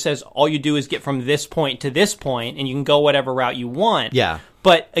race, it just says all you do is get from this point to this point, and you can go whatever route you want. Yeah.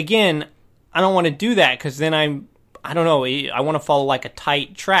 But again, I don't want to do that, because then I don't know, I want to follow like a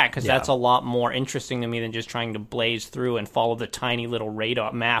tight track, because that's a lot more interesting to me than just trying to blaze through and follow the tiny little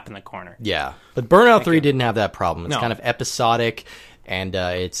radar map in the corner. Yeah, but Burnout 3 didn't have that problem. It's kind of episodic, and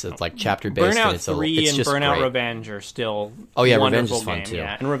it's like chapter-based. Burnout and 3 and Burnout great. Revenge are still Revenge is fun game, too.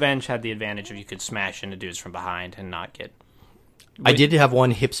 Yeah. And Revenge had the advantage of you could smash into dudes from behind and not get... I did have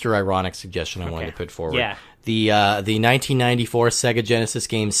one hipster ironic suggestion I wanted to put forward. Yeah. The 1994 Sega Genesis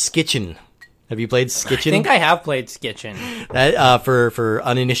game Skitchin. Have you played Skitchin? I think I have played Skitchin. That, for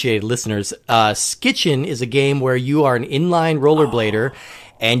uninitiated listeners, Skitchin is a game where you are an inline rollerblader,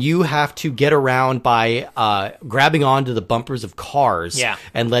 and you have to get around by grabbing onto the bumpers of cars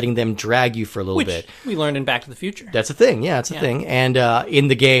and letting them drag you for a little bit. We learned in Back to the Future. That's a thing, it's a thing. And in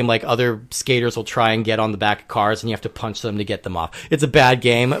the game, like, other skaters will try and get on the back of cars, and you have to punch them to get them off. It's a bad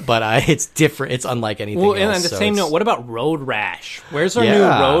game, but it's different. It's unlike anything else. And on the same note, what about Road Rash? Where's our new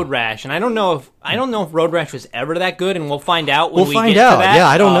Road Rash? And I don't know if Road Rash was ever that good, and we'll find out when we get to that. Yeah,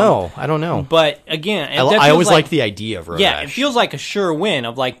 I don't know. But again, I always liked the idea of Road Rash. Yeah, it feels like a sure win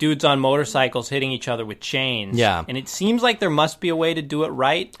of like dudes on motorcycles hitting each other with chains. Yeah. And it seems like there must be a way to do it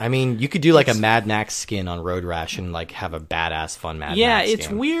right. I mean, you could do like a Mad Max skin on Road Rash and like have a badass fun Mad Max skin. Yeah, it's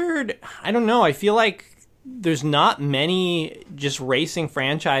weird. I don't know. I feel like there's not many just racing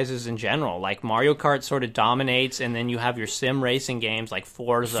franchises in general. Like Mario Kart sort of dominates, and then you have your sim racing games like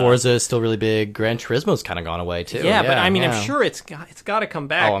Forza. Forza is still really big. Gran Turismo's kind of gone away too. Yeah, but I mean, I'm sure it's got to come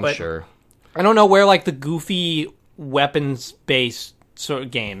back. Oh, I'm sure. I don't know where like the goofy weapons-based sort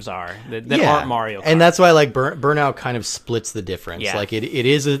of games are that aren't Mario Kart. And that's why like Burnout kind of splits the difference. Like it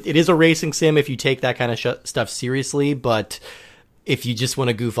is a racing sim if you take that kind of stuff seriously, but if you just want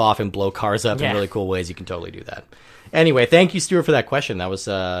to goof off and blow cars up in really cool ways, you can totally do that. Anyway, thank you, Stuart, for that question. That was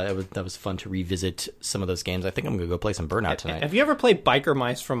fun to revisit some of those games. I think I'm going to go play some Burnout tonight. Have you ever played Biker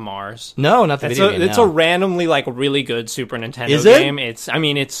Mice from Mars? No, not the video game. It's a randomly really good Super Nintendo game.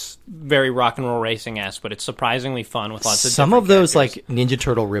 It's very rock and roll racing-esque, but it's surprisingly fun with lots of some of those characters. Ninja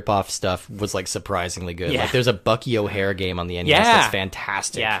Turtle ripoff stuff was surprisingly good. Yeah. There's a Bucky O'Hare game on the NES that's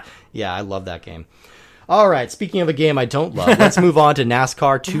fantastic. Yeah, I love that game. All right, speaking of a game I don't love, let's move on to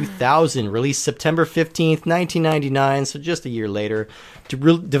NASCAR 2000, released September 15th, 1999, so just a year later.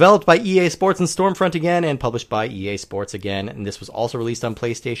 Developed by EA Sports and Stormfront again, and published by EA Sports again, and this was also released on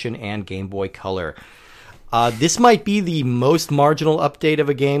PlayStation and Game Boy Color. This might be the most marginal update of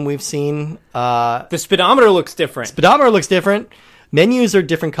a game we've seen. The speedometer looks different. Menus are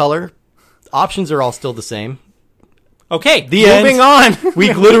different color. Options are all still the same. Okay, moving on.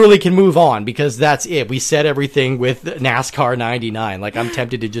 We literally can move on because that's it. We said everything with NASCAR 99. I'm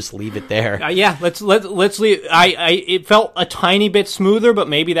tempted to just leave it there. Let's leave. It felt a tiny bit smoother, but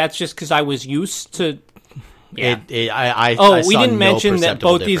maybe that's just because I was used to. Yeah. We didn't mention that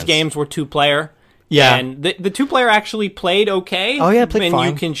both these games were 2-player. Yeah. And the 2-player actually played okay. Oh, yeah, it played fine.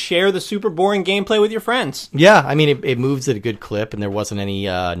 And you can share the super boring gameplay with your friends. Yeah, I mean, it moves at a good clip, and there wasn't any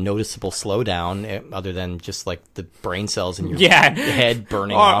noticeable slowdown other than just, the brain cells in your head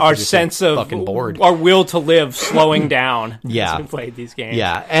burning off. Our sense of fucking bored. Our will to live slowing down as we played these games.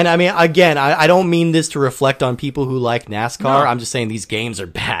 Yeah, and I mean, again, I don't mean this to reflect on people who like NASCAR. No. I'm just saying these games are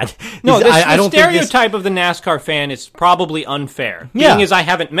bad. The stereotype of the NASCAR fan is probably unfair. Being as I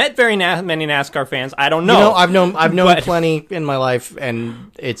haven't met very many NASCAR fans, I don't know. I've known plenty in my life,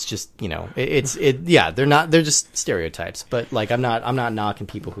 and it's just they're just stereotypes. But I'm not knocking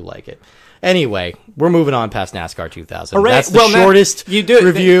people who like it. Anyway, we're moving on past NASCAR 2000. Hooray. That's the shortest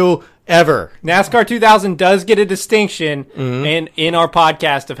review ever. NASCAR 2000 does get a distinction in our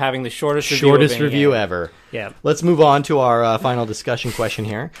podcast of having the shortest review ever. Yeah. Let's move on to our final discussion question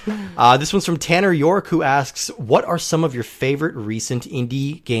here. This one's from Tanner York, who asks, what are some of your favorite recent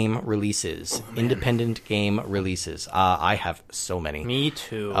indie game releases? Independent game releases. I have so many. Me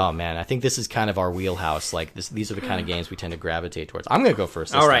too. Oh, man. I think this is kind of our wheelhouse. These are the kind of games we tend to gravitate towards. I'm going to go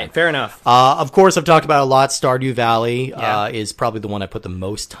first this All right. time. Fair enough. Of course, I've talked about it a lot. Stardew Valley is probably the one I put the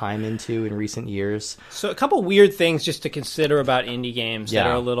most time into in recent years. So a couple weird things just to consider about indie games that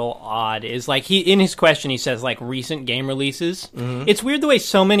are a little odd is in his question, he says recent game releases. It's weird the way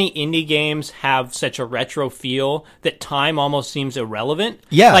so many indie games have such a retro feel that time almost seems irrelevant.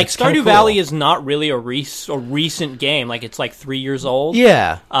 Yeah, Stardew Valley is not really a recent game. It's 3 years old.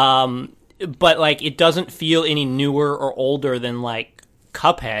 Yeah. But it doesn't feel any newer or older than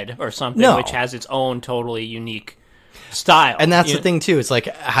Cuphead or something, which has its own totally unique style. And that's the thing too. It's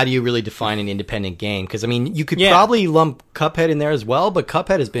how do you really define an independent game? Because I mean, you could probably lump Cuphead in there as well, but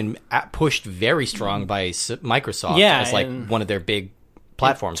Cuphead has been pushed very strong by Microsoft as one of their big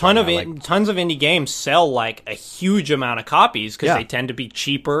platforms. Tons of indie games sell a huge amount of copies because they tend to be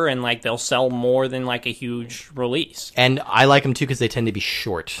cheaper and they'll sell more than a huge release. And I like them too because they tend to be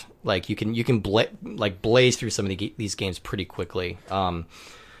short. You can blaze through some of these games pretty quickly.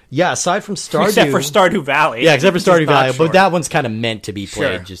 Aside from Stardew... Except for Stardew Valley. Yeah, except for Stardew Valley. But that one's kind of meant to be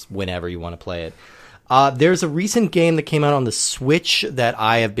played just whenever you want to play it. There's a recent game that came out on the Switch that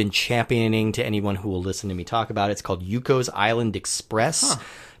I have been championing to anyone who will listen to me talk about. It's called Yuko's Island Express.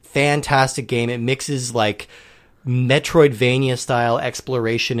 Fantastic game. It mixes Metroidvania-style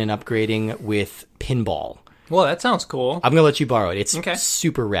exploration and upgrading with pinball. Well, that sounds cool. I'm going to let you borrow it. It's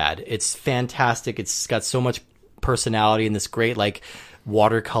super rad. It's fantastic. It's got so much personality and this great,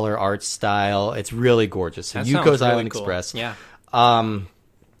 watercolor art style. It's really gorgeous. So Yuko's Island Express. Yeah.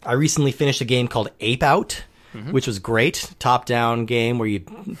 I recently finished a game called Ape Out, which was great. Top-down game where you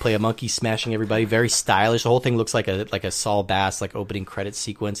play a monkey smashing everybody. Very stylish. The whole thing looks like a Saul Bass opening credit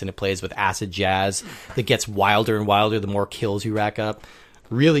sequence, and it plays with acid jazz that gets wilder and wilder the more kills you rack up.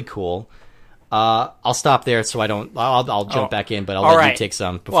 Really cool. I'll stop there so I don't. I'll jump back in, but I'll let you take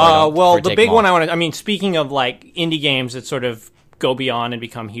some. The big one I want to. I mean, speaking of indie games that sort of go beyond and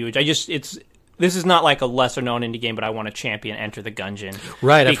become huge. This is not a lesser known indie game, but I want to champion Enter the Gungeon.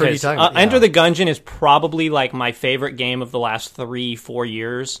 Right, I've heard you talking about Enter the Gungeon is probably my favorite game of the last 3-4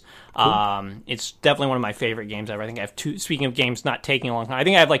 years. Cool. It's definitely one of my favorite games ever. I think I have speaking of games not taking a long time, I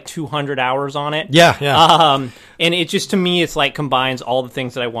think I have 200 hours on it. Yeah. And it just, to me, it's combines all the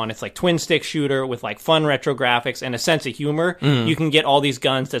things that I want. It's twin stick shooter with fun retro graphics and a sense of humor. You can get all these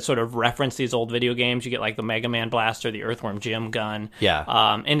guns that sort of reference these old video games. You get the Mega Man blaster, the Earthworm Jim gun. Yeah.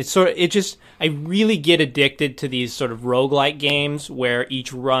 And it's I really get addicted to these sort of roguelike games where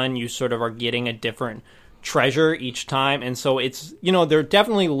each run you sort of are getting a different treasure each time, and so it's, they're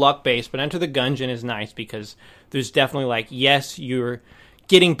definitely luck based, but Enter the Gungeon is nice because there's definitely like, yes, you're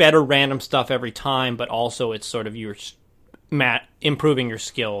getting better random stuff every time, but also it's sort of you're improving your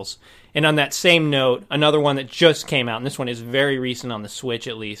skills. And on that same note, another one that just came out, and this one is very recent on the Switch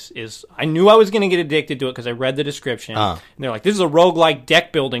at least, is I knew I was going to get addicted to it because I read the description. And they're like, this is a roguelike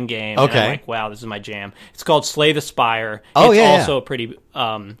deck building game. Okay. And I'm like, wow, this is my jam. It's called Slay the Spire. Oh, it's also a pretty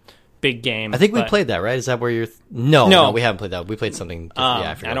big game. I think we played that, right? Is that where you're... No, we haven't played that. We played something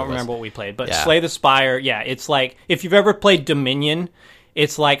different. I don't remember what we played. But Slay the Spire, it's like, if you've ever played Dominion,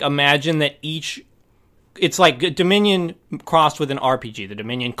 it's like, imagine that it's like Dominion crossed with an RPG, the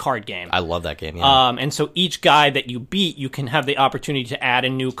Dominion card game. I love that game, yeah. And so each guy that you beat, you can have the opportunity to add a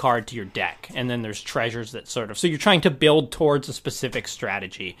new card to your deck. And then there's treasures that sort of... So you're trying to build towards a specific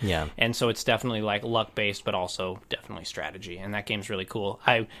strategy. Yeah. And so it's definitely like luck-based, but also definitely strategy. And that game's really cool.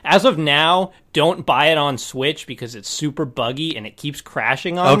 As of now, don't buy it on Switch because it's super buggy and it keeps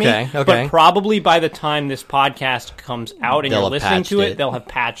crashing on me. Okay. But probably by the time this podcast comes out and you're listening to it, they'll have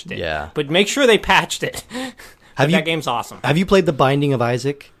patched it. Yeah. But make sure they patched it. That game's awesome. Have you played The Binding of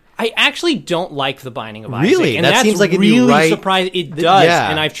Isaac? I actually don't like The Binding of Isaac. Really? And that seems like really surprising. It does. Yeah.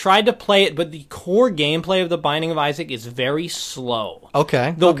 And I've tried to play it, but the core gameplay of The Binding of Isaac is very slow.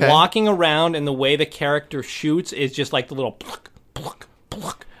 Okay. The walking around and the way the character shoots is just like the little pluck, pluck,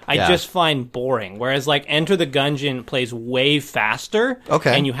 pluck. I just find boring. Whereas like Enter the Gungeon plays way faster.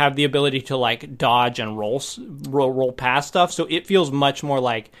 Okay. And you have the ability to like dodge and roll past stuff. So it feels much more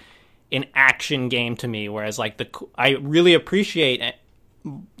like an action game to me, whereas like I really appreciate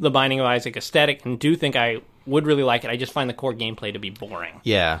the Binding of Isaac aesthetic and do think I would really like it. I just find the core gameplay to be boring.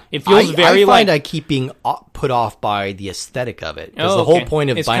 Yeah. It feels very I find I keep being put off by the aesthetic of it. Because the whole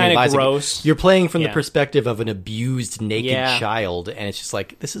point of Binding of Isaac, gross. You're playing from the perspective of an abused, naked child, and it's just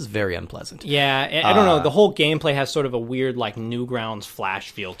like, this is very unpleasant. Yeah, I don't know. The whole gameplay has sort of a weird, like, Newgrounds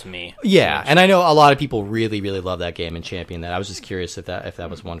Flash feel to me. Yeah, and I know a lot of people really, really love that game and champion that. I was just curious if that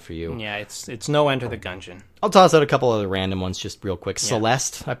was one for you. Yeah, it's no Enter the Gungeon. I'll toss out a couple other random ones just real quick.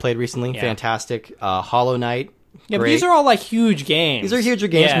 Celeste, I played recently. Fantastic. Hollow Knight. Yeah, but these are all like huge games. These are huge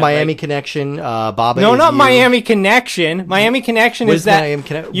games. Yeah, Miami Connection, Baba. No, not Miami Connection. Miami Connection is that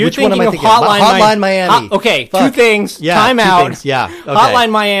you're Which thinking one am I of thinking? Hotline Miami. Okay, Fuck. 2 things. Yeah, Time 2 out. things. Yeah. Okay.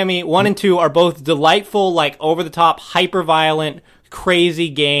 Hotline Miami 1 and 2 are both delightful, like over the top, hyper violent, crazy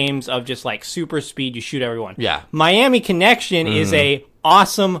games of just like super speed. You shoot everyone. Yeah. Miami Connection is a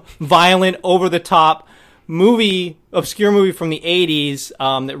awesome, violent, over the top obscure movie from the 80s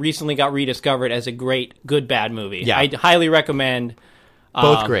that recently got rediscovered as a great good bad movie. Yeah. I highly recommend.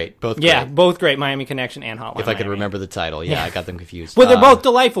 Both great. Yeah, both great. Miami Connection and Hotline If I could remember the title. Yeah, I got them confused. Well, they're both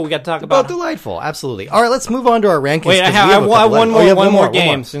delightful. We got to talk about both delightful. Absolutely. All right, let's move on to our rankings. Wait, I have one more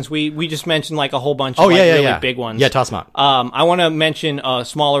game since we just mentioned like a whole bunch of really big ones. Yeah, toss them out. I want to mention a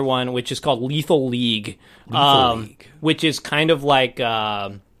smaller one, which is called Lethal League. Which is kind of like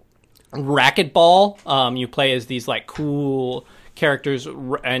racquetball. You play as these like cool characters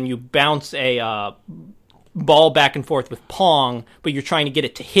and you bounce a ball back and forth with Pong, but you're trying to get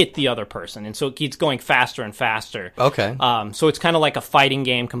it to hit the other person, and so it keeps going faster and faster. Okay. So it's kind of like a fighting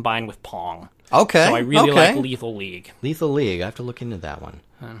game combined with Pong. Okay. So I really like Lethal League. Lethal League. I have to look into that one.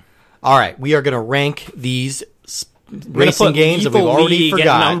 All right, we are going to rank these racing games that we've already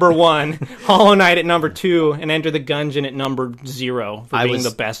forgot. At number 1, Hollow Knight at number 2, and Enter the Gungeon at number 0 for being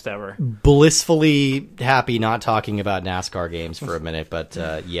the best ever. Blissfully happy not talking about NASCAR games for a minute, but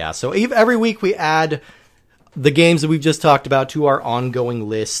yeah. So every week we add the games that we've just talked about to our ongoing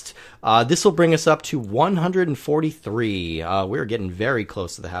list. This will bring us up to 143. We're getting very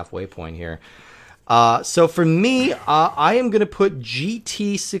close to the halfway point here. So for me, I am going to put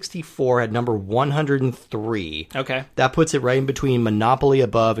GT64 at number 103. Okay. That puts it right in between Monopoly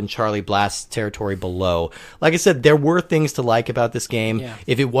above and Charlie Blast's Territory below. Like I said, there were things to like about this game. Yeah.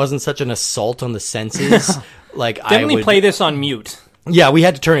 If it wasn't such an assault on the senses, like definitely I would play this on mute. Yeah, we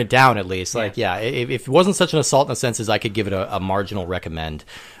had to turn it down at least. Like, if it wasn't such an assault in the senses, I could give it a marginal recommend.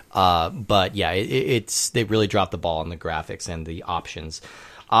 But yeah, they really dropped the ball on the graphics and the options.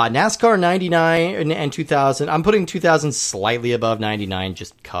 NASCAR 99 and 2000. I'm putting 2000 slightly above 99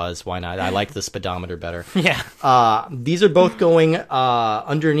 just because, why not? I like the speedometer better. Yeah. These are both going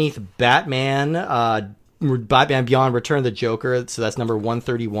underneath Batman Beyond Return of the Joker. So that's number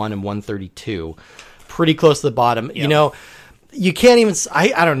 131 and 132. Pretty close to the bottom. Yep. You know, you can't even.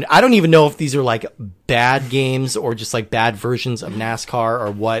 I don't even know if these are like bad games or just like bad versions of NASCAR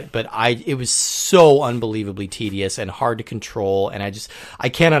or what. But it was so unbelievably tedious and hard to control, and I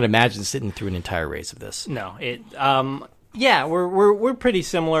cannot imagine sitting through an entire race of this. No, Yeah, we're pretty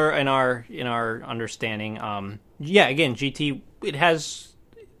similar in our understanding. Again, GT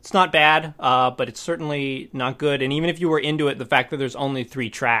it's not bad, but it's certainly not good. And even if you were into it, the fact that there's only 3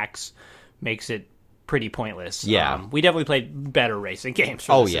 tracks makes it pretty pointless. Yeah, we definitely played better racing games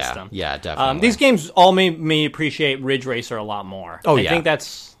for the system. Yeah, definitely. These games all made me appreciate Ridge Racer a lot more. I think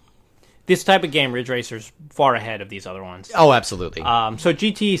that's this type of game. Ridge Racer's far ahead of these other ones. Oh, absolutely. So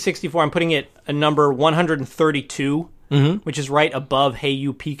GT64, I'm putting it a number 132, which is right above Hey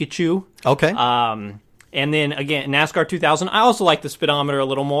You Pikachu. Okay. And then again, NASCAR 2000. I also like the speedometer a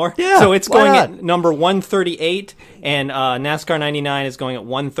little more. Yeah, so it's going at number 138, and NASCAR 99 is going at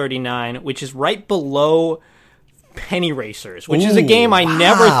 139, which is right below Penny Racers, which is a game I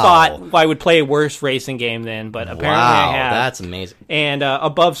never thought I would play a worse racing game than, but apparently I have. That's amazing. And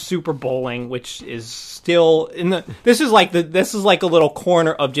above Super Bowling, which is still in the. This is like a little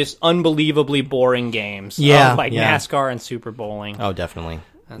corner of just unbelievably boring games. Yeah, NASCAR and Super Bowling. Oh, definitely.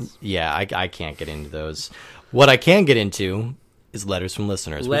 Yeah, I can't get into those. What I can get into is letters from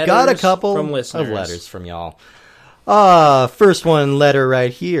listeners. We've got a couple of letters from y'all. First letter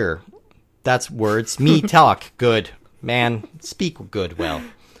right here. That's words. Me talk. Good. Man, speak good. Well.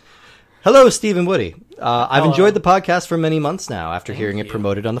 Hello, Steve and Woody. I've enjoyed the podcast for many months now after hearing it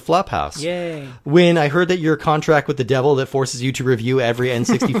promoted on the Flophouse. Yay. When I heard that your contract with the devil that forces you to review every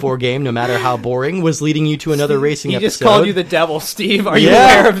N64 game, no matter how boring, was leading you to another racing episode. He just called you the devil, Steve. Are you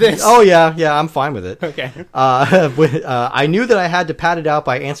aware of this? Oh, yeah, I'm fine with it. Okay. I knew that I had to pad it out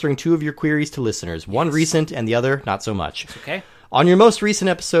by answering 2 of your queries to listeners. One recent and the other not so much. It's okay. On your most recent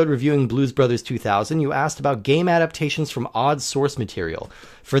episode reviewing Blues Brothers 2000, you asked about game adaptations from odd source material.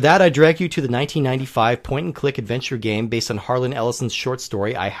 For that, I drag you to the 1995 point-and-click adventure game based on Harlan Ellison's short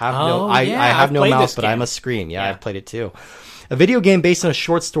story, I Have No Mouth, But I Must Scream. Yeah, I've played it too. A video game based on a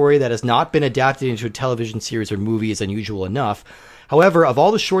short story that has not been adapted into a television series or movie is unusual enough. However, of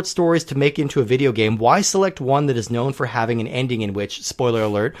all the short stories to make into a video game, why select one that is known for having an ending in which, spoiler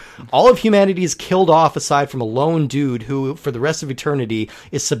alert, all of humanity is killed off aside from a lone dude who, for the rest of eternity,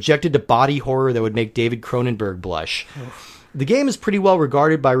 is subjected to body horror that would make David Cronenberg blush? The game is pretty well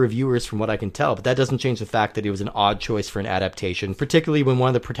regarded by reviewers from what I can tell, but that doesn't change the fact that it was an odd choice for an adaptation, particularly when one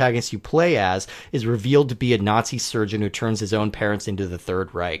of the protagonists you play as is revealed to be a Nazi surgeon who turns his own parents into the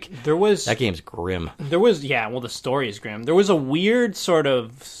Third Reich. That game's grim. The story is grim. There was a weird sort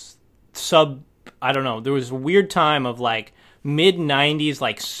of there was a weird time of like mid-90s,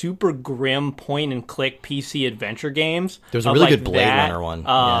 like super grim point-and-click PC adventure games. There's a really good Blade Runner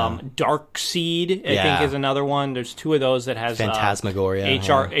one. Dark Seed, I think, is another one. There's 2 of those that has Phantasmagoria.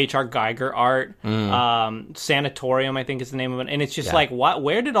 H.R. Geiger art. Sanatorium, I think is the name of it. And it's just like,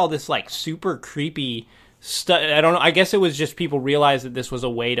 where did all this like super creepy stuff? I don't know. I guess it was just people realized that this was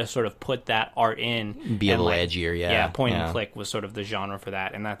a way to sort of put that art in. Be a little edgier, Yeah, point-and-click was sort of the genre for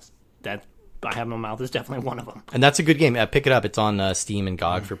that. And that's I Have No Mouth is definitely one of them. And that's a good game. Pick it up. It's on Steam and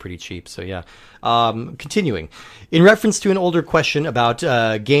GOG for pretty cheap. So, yeah. Continuing. In reference to an older question about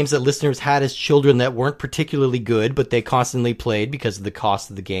games that listeners had as children that weren't particularly good, but they constantly played because of the cost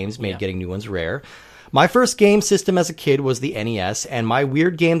of the games made getting new ones rare. My first game system as a kid was the NES, and my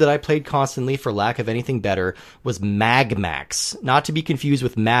weird game that I played constantly for lack of anything better was Mag Max, not to be confused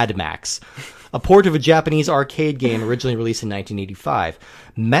with Mad Max, a port of a Japanese arcade game originally released in 1985.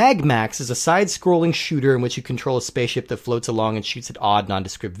 Mag Max is a side-scrolling shooter in which you control a spaceship that floats along and shoots at odd,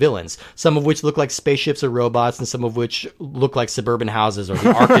 nondescript villains, some of which look like spaceships or robots, and some of which look like suburban houses or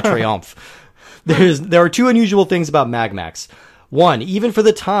the Arc de Triomphe. There are 2 unusual things about Mag Max. 1, even for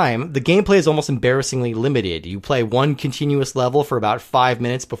the time, the gameplay is almost embarrassingly limited. You play one continuous level for about 5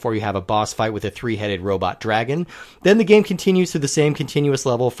 minutes before you have a boss fight with a 3-headed robot dragon. Then the game continues through the same continuous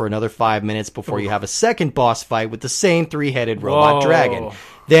level for another 5 minutes before you have a second boss fight with the same 3-headed robot dragon.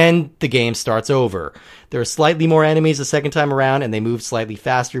 Then the game starts over. There are slightly more enemies the second time around, and they move slightly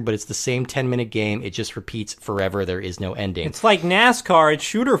faster, but it's the same 10-minute game. It just repeats forever. There is no ending. It's like NASCAR in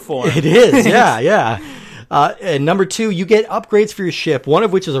shooter form. It is, yeah. And number 2, you get upgrades for your ship, one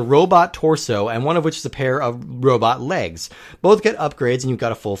of which is a robot torso, and one of which is a pair of robot legs. Both get upgrades, and you've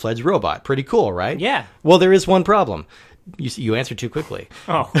got a full-fledged robot. Pretty cool, right? Yeah. Well, there is one problem. You answered too quickly.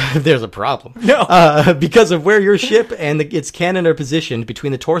 Oh. There's a problem. No. Because of where your ship and its cannon are positioned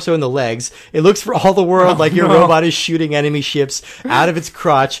between the torso and the legs, it looks for all the world like your robot is shooting enemy ships out of its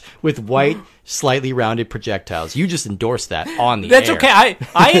crotch with white slightly rounded projectiles. You just endorsed that on the That's air. okay.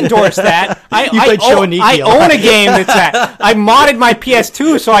 I endorse that. I Choaniki own a game that's that. I modded my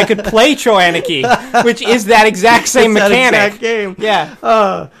PS2 so I could play Choaniki, which is that exact same mechanic. That exact game.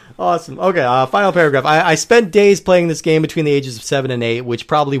 Yeah. Awesome. Okay, final paragraph. I spent days playing this game between the ages of 7 and 8, which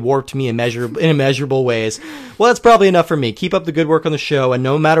probably warped me in immeasurable ways. Well, that's probably enough for me. Keep up the good work on the show, and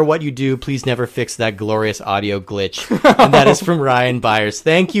no matter what you do, please never fix that glorious audio glitch. And that is from Ryan Byers.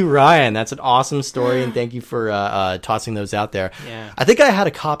 Thank you, Ryan. That's an awesome story, and thank you for tossing those out there. Yeah. I think I had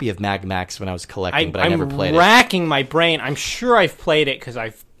a copy of Mag Max when I was collecting, but I never played it. I'm racking my brain. I'm sure I've played it because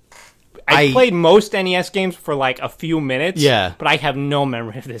I played most NES games for like a few minutes. Yeah. But I have no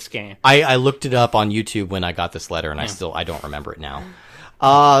memory of this game. I looked it up on YouTube when I got this letter, and I don't remember it now.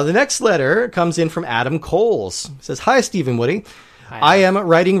 The next letter comes in from Adam Coles. It says, "Hi, Steve and Woody. Hi, I am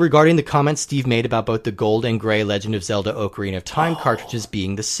writing regarding the comments Steve made about both the gold and gray Legend of Zelda Ocarina of Time cartridges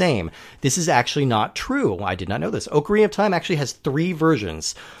being the same. This is actually not true. I did not know this. Ocarina of Time actually has 3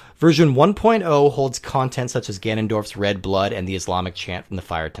 versions. Version 1.0 holds content such as Ganondorf's red blood and the Islamic chant from the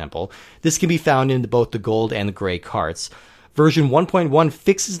Fire Temple. This can be found in both the gold and the gray carts. Version 1.1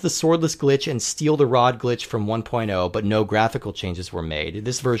 fixes the swordless glitch and steal the rod glitch from 1.0, but no graphical changes were made.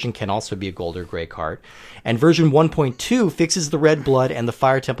 This version can also be a gold or gray cart. And version 1.2 fixes the red blood and the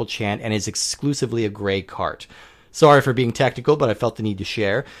Fire Temple chant and is exclusively a gray cart. Sorry for being technical, but I felt the need to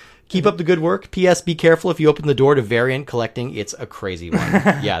share. Keep up the good work. P.S. Be careful if you open the door to variant collecting. It's a crazy one."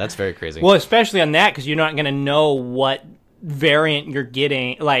 Yeah, that's very crazy. Well, especially on that, because you're not going to know what variant you're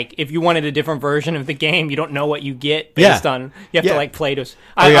getting. Like, if you wanted a different version of the game, you don't know what you get based on. You have to, like, play to...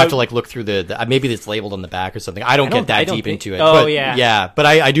 Or you have to, like, look through the maybe it's labeled on the back or something. I don't get that deep into it. Oh, yeah. Yeah, but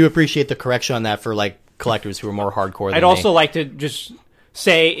I do appreciate the correction on that for, like, collectors who are more hardcore than I'd also like to just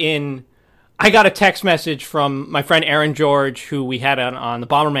say I got a text message from my friend Aaron George, who we had on the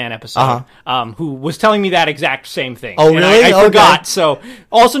Bomberman episode, who was telling me that exact same thing. Oh, really? I forgot. So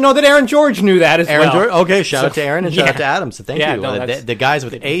also know that Aaron George knew that as well. George? Okay, shout out to Aaron and shout out to Adam. So thank you. No, the guys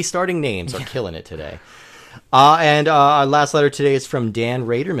with A starting names are killing it today. And our last letter today is from Dan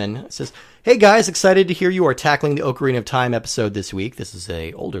Raderman. It says, "Hey guys, excited to hear you are tackling the Ocarina of Time episode this week." This is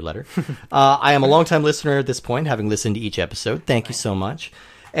a older letter. "I am a longtime listener at this point, having listened to each episode. Thank you so much.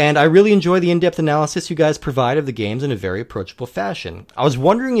 And I really enjoy the in-depth analysis you guys provide of the games in a very approachable fashion. I was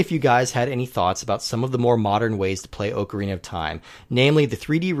wondering if you guys had any thoughts about some of the more modern ways to play Ocarina of Time, namely the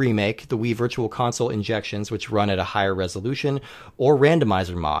 3D remake, the Wii Virtual Console injections, which run at a higher resolution, or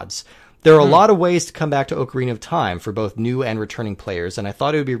randomizer mods. There are a lot of ways to come back to Ocarina of Time for both new and returning players, and I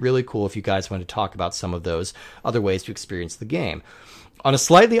thought it would be really cool if you guys wanted to talk about some of those other ways to experience the game. On a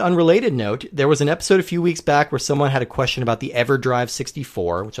slightly unrelated note, there was an episode a few weeks back where someone had a question about the EverDrive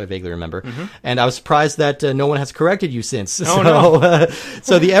 64, which I vaguely remember, and I was surprised that no one has corrected you since. So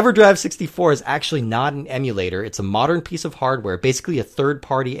the EverDrive 64 is actually not an emulator. It's a modern piece of hardware, basically a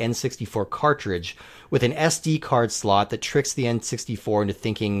third-party N64 cartridge with an SD card slot that tricks the N64 into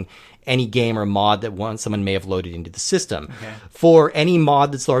thinking any game or mod that someone may have loaded into the system. Okay. For any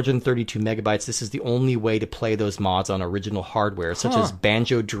mod that's larger than 32 megabytes, this is the only way to play those mods on original hardware, such as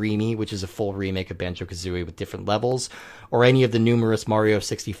Banjo Dreamy, which is a full remake of Banjo-Kazooie with different levels, or any of the numerous Mario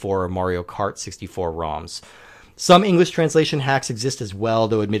 64 or Mario Kart 64 ROMs. Some English translation hacks exist as well,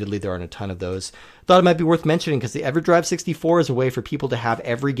 though admittedly there aren't a ton of those. Thought it might be worth mentioning because the EverDrive 64 is a way for people to have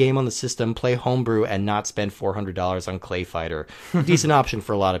every game on the system, play homebrew, and not spend $400 on Clay Fighter. Decent option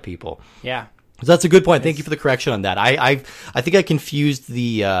for a lot of people. Yeah. So that's a good point. Thank you for the correction on that. I think I confused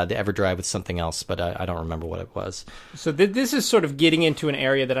the EverDrive with something else, but I don't remember what it was. So this is sort of getting into an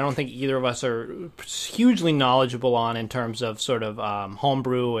area that I don't think either of us are hugely knowledgeable on in terms of sort of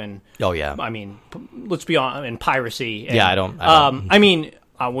homebrew and I mean, let's be honest, and piracy. And, I don't. I mean,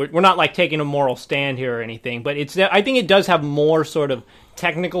 we're not like taking a moral stand here or anything, but I think it does have more sort of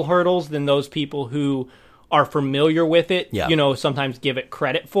technical hurdles than those people who are familiar with it, sometimes give it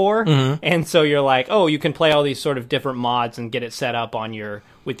credit for. And so you're like, oh, you can play all these sort of different mods and get it set up on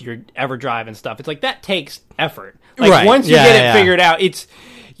with your EverDrive and stuff. It's like, that takes effort. Like, once you get it figured out, it's,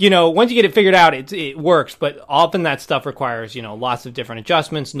 once you get it figured out, it works. But often that stuff requires, lots of different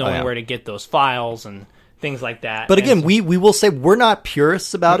adjustments, knowing where to get those files and things like that. But again, we will say we're not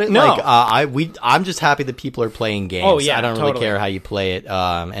purists about it. No. Like, I'm just happy that people are playing games. Oh, yeah, I don't really care how you play it.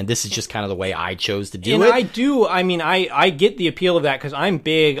 And this is just kind of the way I chose to do it. I get the appeal of that because I'm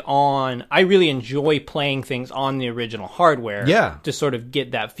big on, I really enjoy playing things on the original hardware. Yeah. To sort of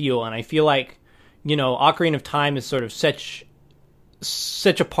get that feel. And I feel like, Ocarina of Time is sort of such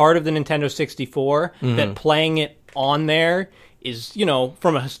a part of the Nintendo 64 that playing it on there is,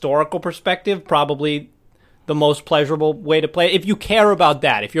 from a historical perspective, probably the most pleasurable way to play it. If you care about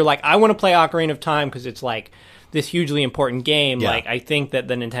that, if you're like, I want to play Ocarina of Time because it's like this hugely important game, like I think that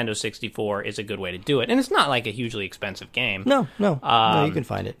the Nintendo 64 is a good way to do it. And it's not like a hugely expensive game. No, you can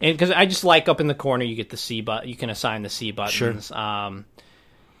find it. Because I just like up in the corner, you get the C button, you can assign the C buttons. Sure.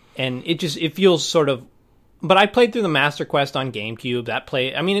 And it feels sort of. But I played through the Master Quest on GameCube.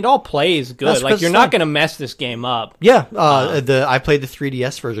 It all plays good. Like, you're not going to mess this game up. Yeah, I played the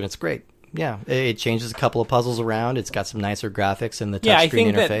 3DS version. It's great. Yeah, it changes a couple of puzzles around. It's got some nicer graphics in the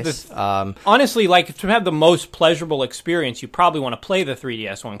touchscreen interface. Honestly, like, to have the most pleasurable experience, you probably want to play the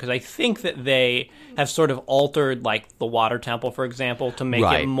 3DS one, because I think that they have sort of altered, like, the Water Temple, for example, to make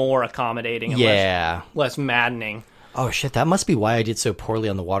it more accommodating and less maddening. Oh, shit, that must be why I did so poorly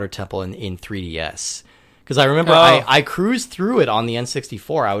on the Water Temple in 3DS. Because I remember I cruised through it on the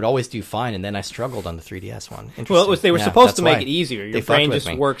N64. I would always do fine, and then I struggled on the 3DS one. Well, they were supposed to make it easier. Your brain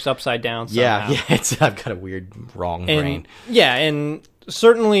just works upside down somehow. Yeah, I've got a weird, wrong brain. Yeah, and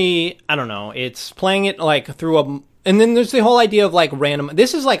certainly, I don't know, it's playing it like through a... And then there's the whole idea of like random...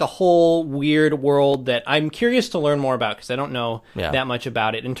 This is like a whole weird world that I'm curious to learn more about, because I don't know that much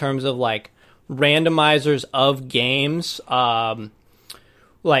about it, in terms of like randomizers of games.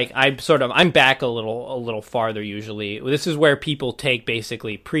 Like, I'm back a little farther usually. This is where people take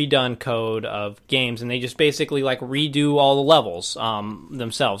basically pre-done code of games, and they just basically like redo all the levels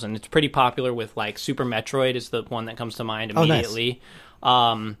themselves. And it's pretty popular with like Super Metroid is the one that comes to mind immediately.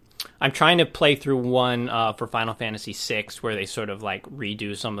 Oh, nice. I'm trying to play through one for Final Fantasy VI where they sort of like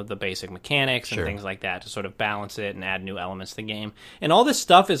redo some of the basic mechanics and things like that to sort of balance it and add new elements to the game. And all this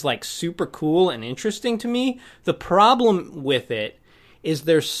stuff is like super cool and interesting to me. The problem with it is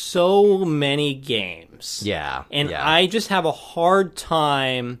there's so many games. Yeah. And I just have a hard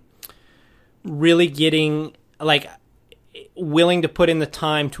time really getting, like, willing to put in the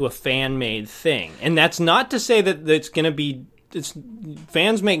time to a fan-made thing. And that's not to say that it's going to be...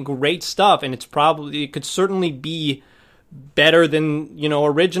 fans make great stuff, and it could certainly be better than,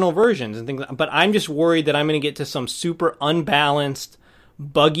 original versions and things. But I'm just worried that I'm going to get to some super unbalanced,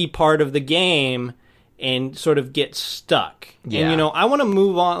 buggy part of the game and sort of get stuck. Yeah. And, I want to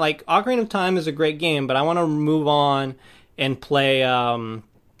move on. Like, Ocarina of Time is a great game, but I want to move on and play, whatever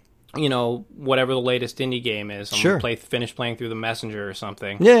the latest indie game is. I'm going to finish playing through The Messenger or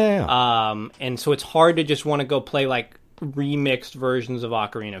something. Yeah. And so it's hard to just want to go play, like, remixed versions of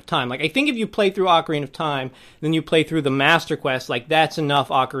Ocarina of Time. Like, I think if you play through Ocarina of Time, then you play through the Master Quest, like, that's enough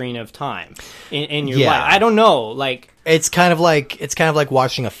Ocarina of Time in your life. I don't know, like... It's kind of like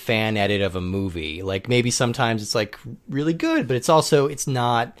watching a fan edit of a movie. Like, maybe sometimes it's like really good, but it's not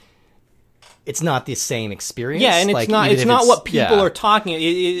the same experience. Yeah, and it's not what people are talking.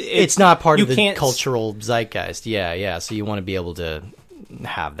 It's not part of the cultural zeitgeist. Yeah. So you want to be able to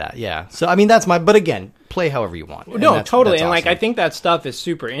have that. Yeah. So I mean, but again, play however you want. No, totally. And like, I think that stuff is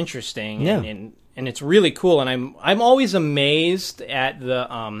super interesting. And it's really cool, and I'm always amazed at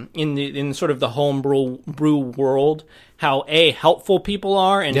the in sort of the homebrew world how helpful people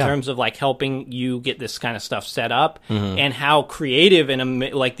are in terms of like helping you get this kind of stuff set up, and how creative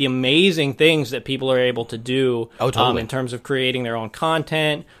and like the amazing things that people are able to do in terms of creating their own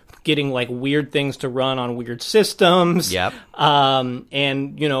content, getting like weird things to run on weird systems,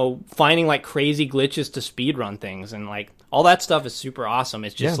 and finding like crazy glitches to speedrun things, and like all that stuff is super awesome.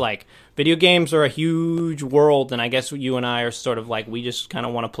 It's just like video games are a huge world, and I guess you and I are sort of like, we just kind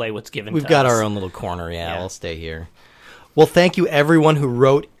of want to play what's given to us. We've got our own little corner, we'll stay here. Well, thank you everyone who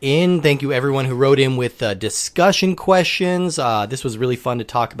wrote in. Thank you everyone who wrote in with discussion questions. This was really fun to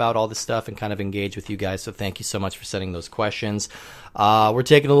talk about all this stuff and kind of engage with you guys, so thank you so much for sending those questions. We're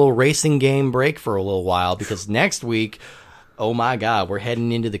taking a little racing game break for a little while, because next week, oh my god, we're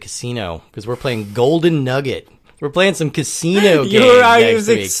heading into the casino, because we're playing Golden Nugget. We're playing some casino games I was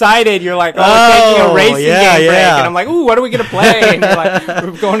excited. You're like, taking a racing game break. And I'm like, ooh, what are we going to play? And you're like,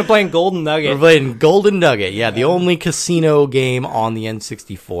 we're going to playing Golden Nugget. We're playing Golden Nugget. Yeah, the only casino game on the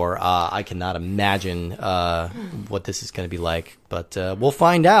N64. I cannot imagine what this is going to be like, but we'll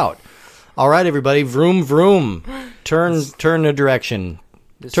find out. All right, everybody. Vroom, vroom. Turn the direction.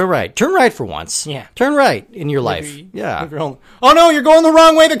 Turn right for once. Yeah. Turn right in your life. Yeah. Oh no, you're going the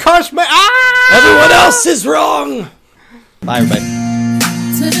wrong way. The car's... Everyone else is wrong. Bye, everybody.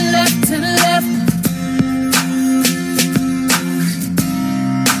 To the left, to the left.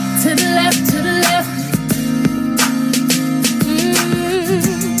 To the left, to the left.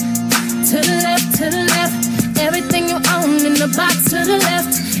 To the left, to the left. Everything you own in the box to the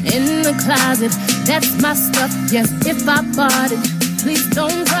left. In the closet, that's my stuff. Yes, if I bought it. Please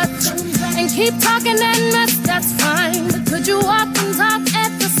don't touch and keep talking and that's fine. But could you walk and talk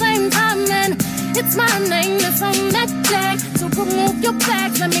at the same time? And It's my name that's on that tag. So remove your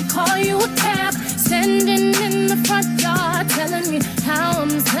bags, let me call you a cab. Standing in the front yard, telling me how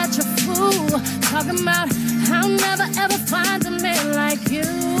I'm such a fool. Talking about how I'll never ever find a man like you.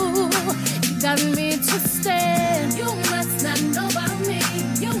 You got me twisted. You must not know about me.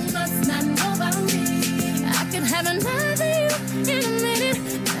 You must not know about me. I could have another you in a minute.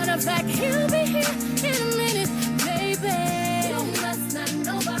 Matter of fact, he'll be here in a minute, baby. You must not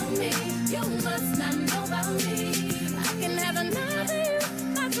know about me. You must not know about me. I can have another you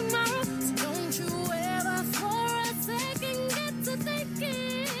by tomorrow. So don't you ever for a second get to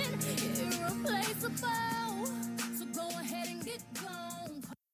thinking you're irreplaceable. So go ahead and get going.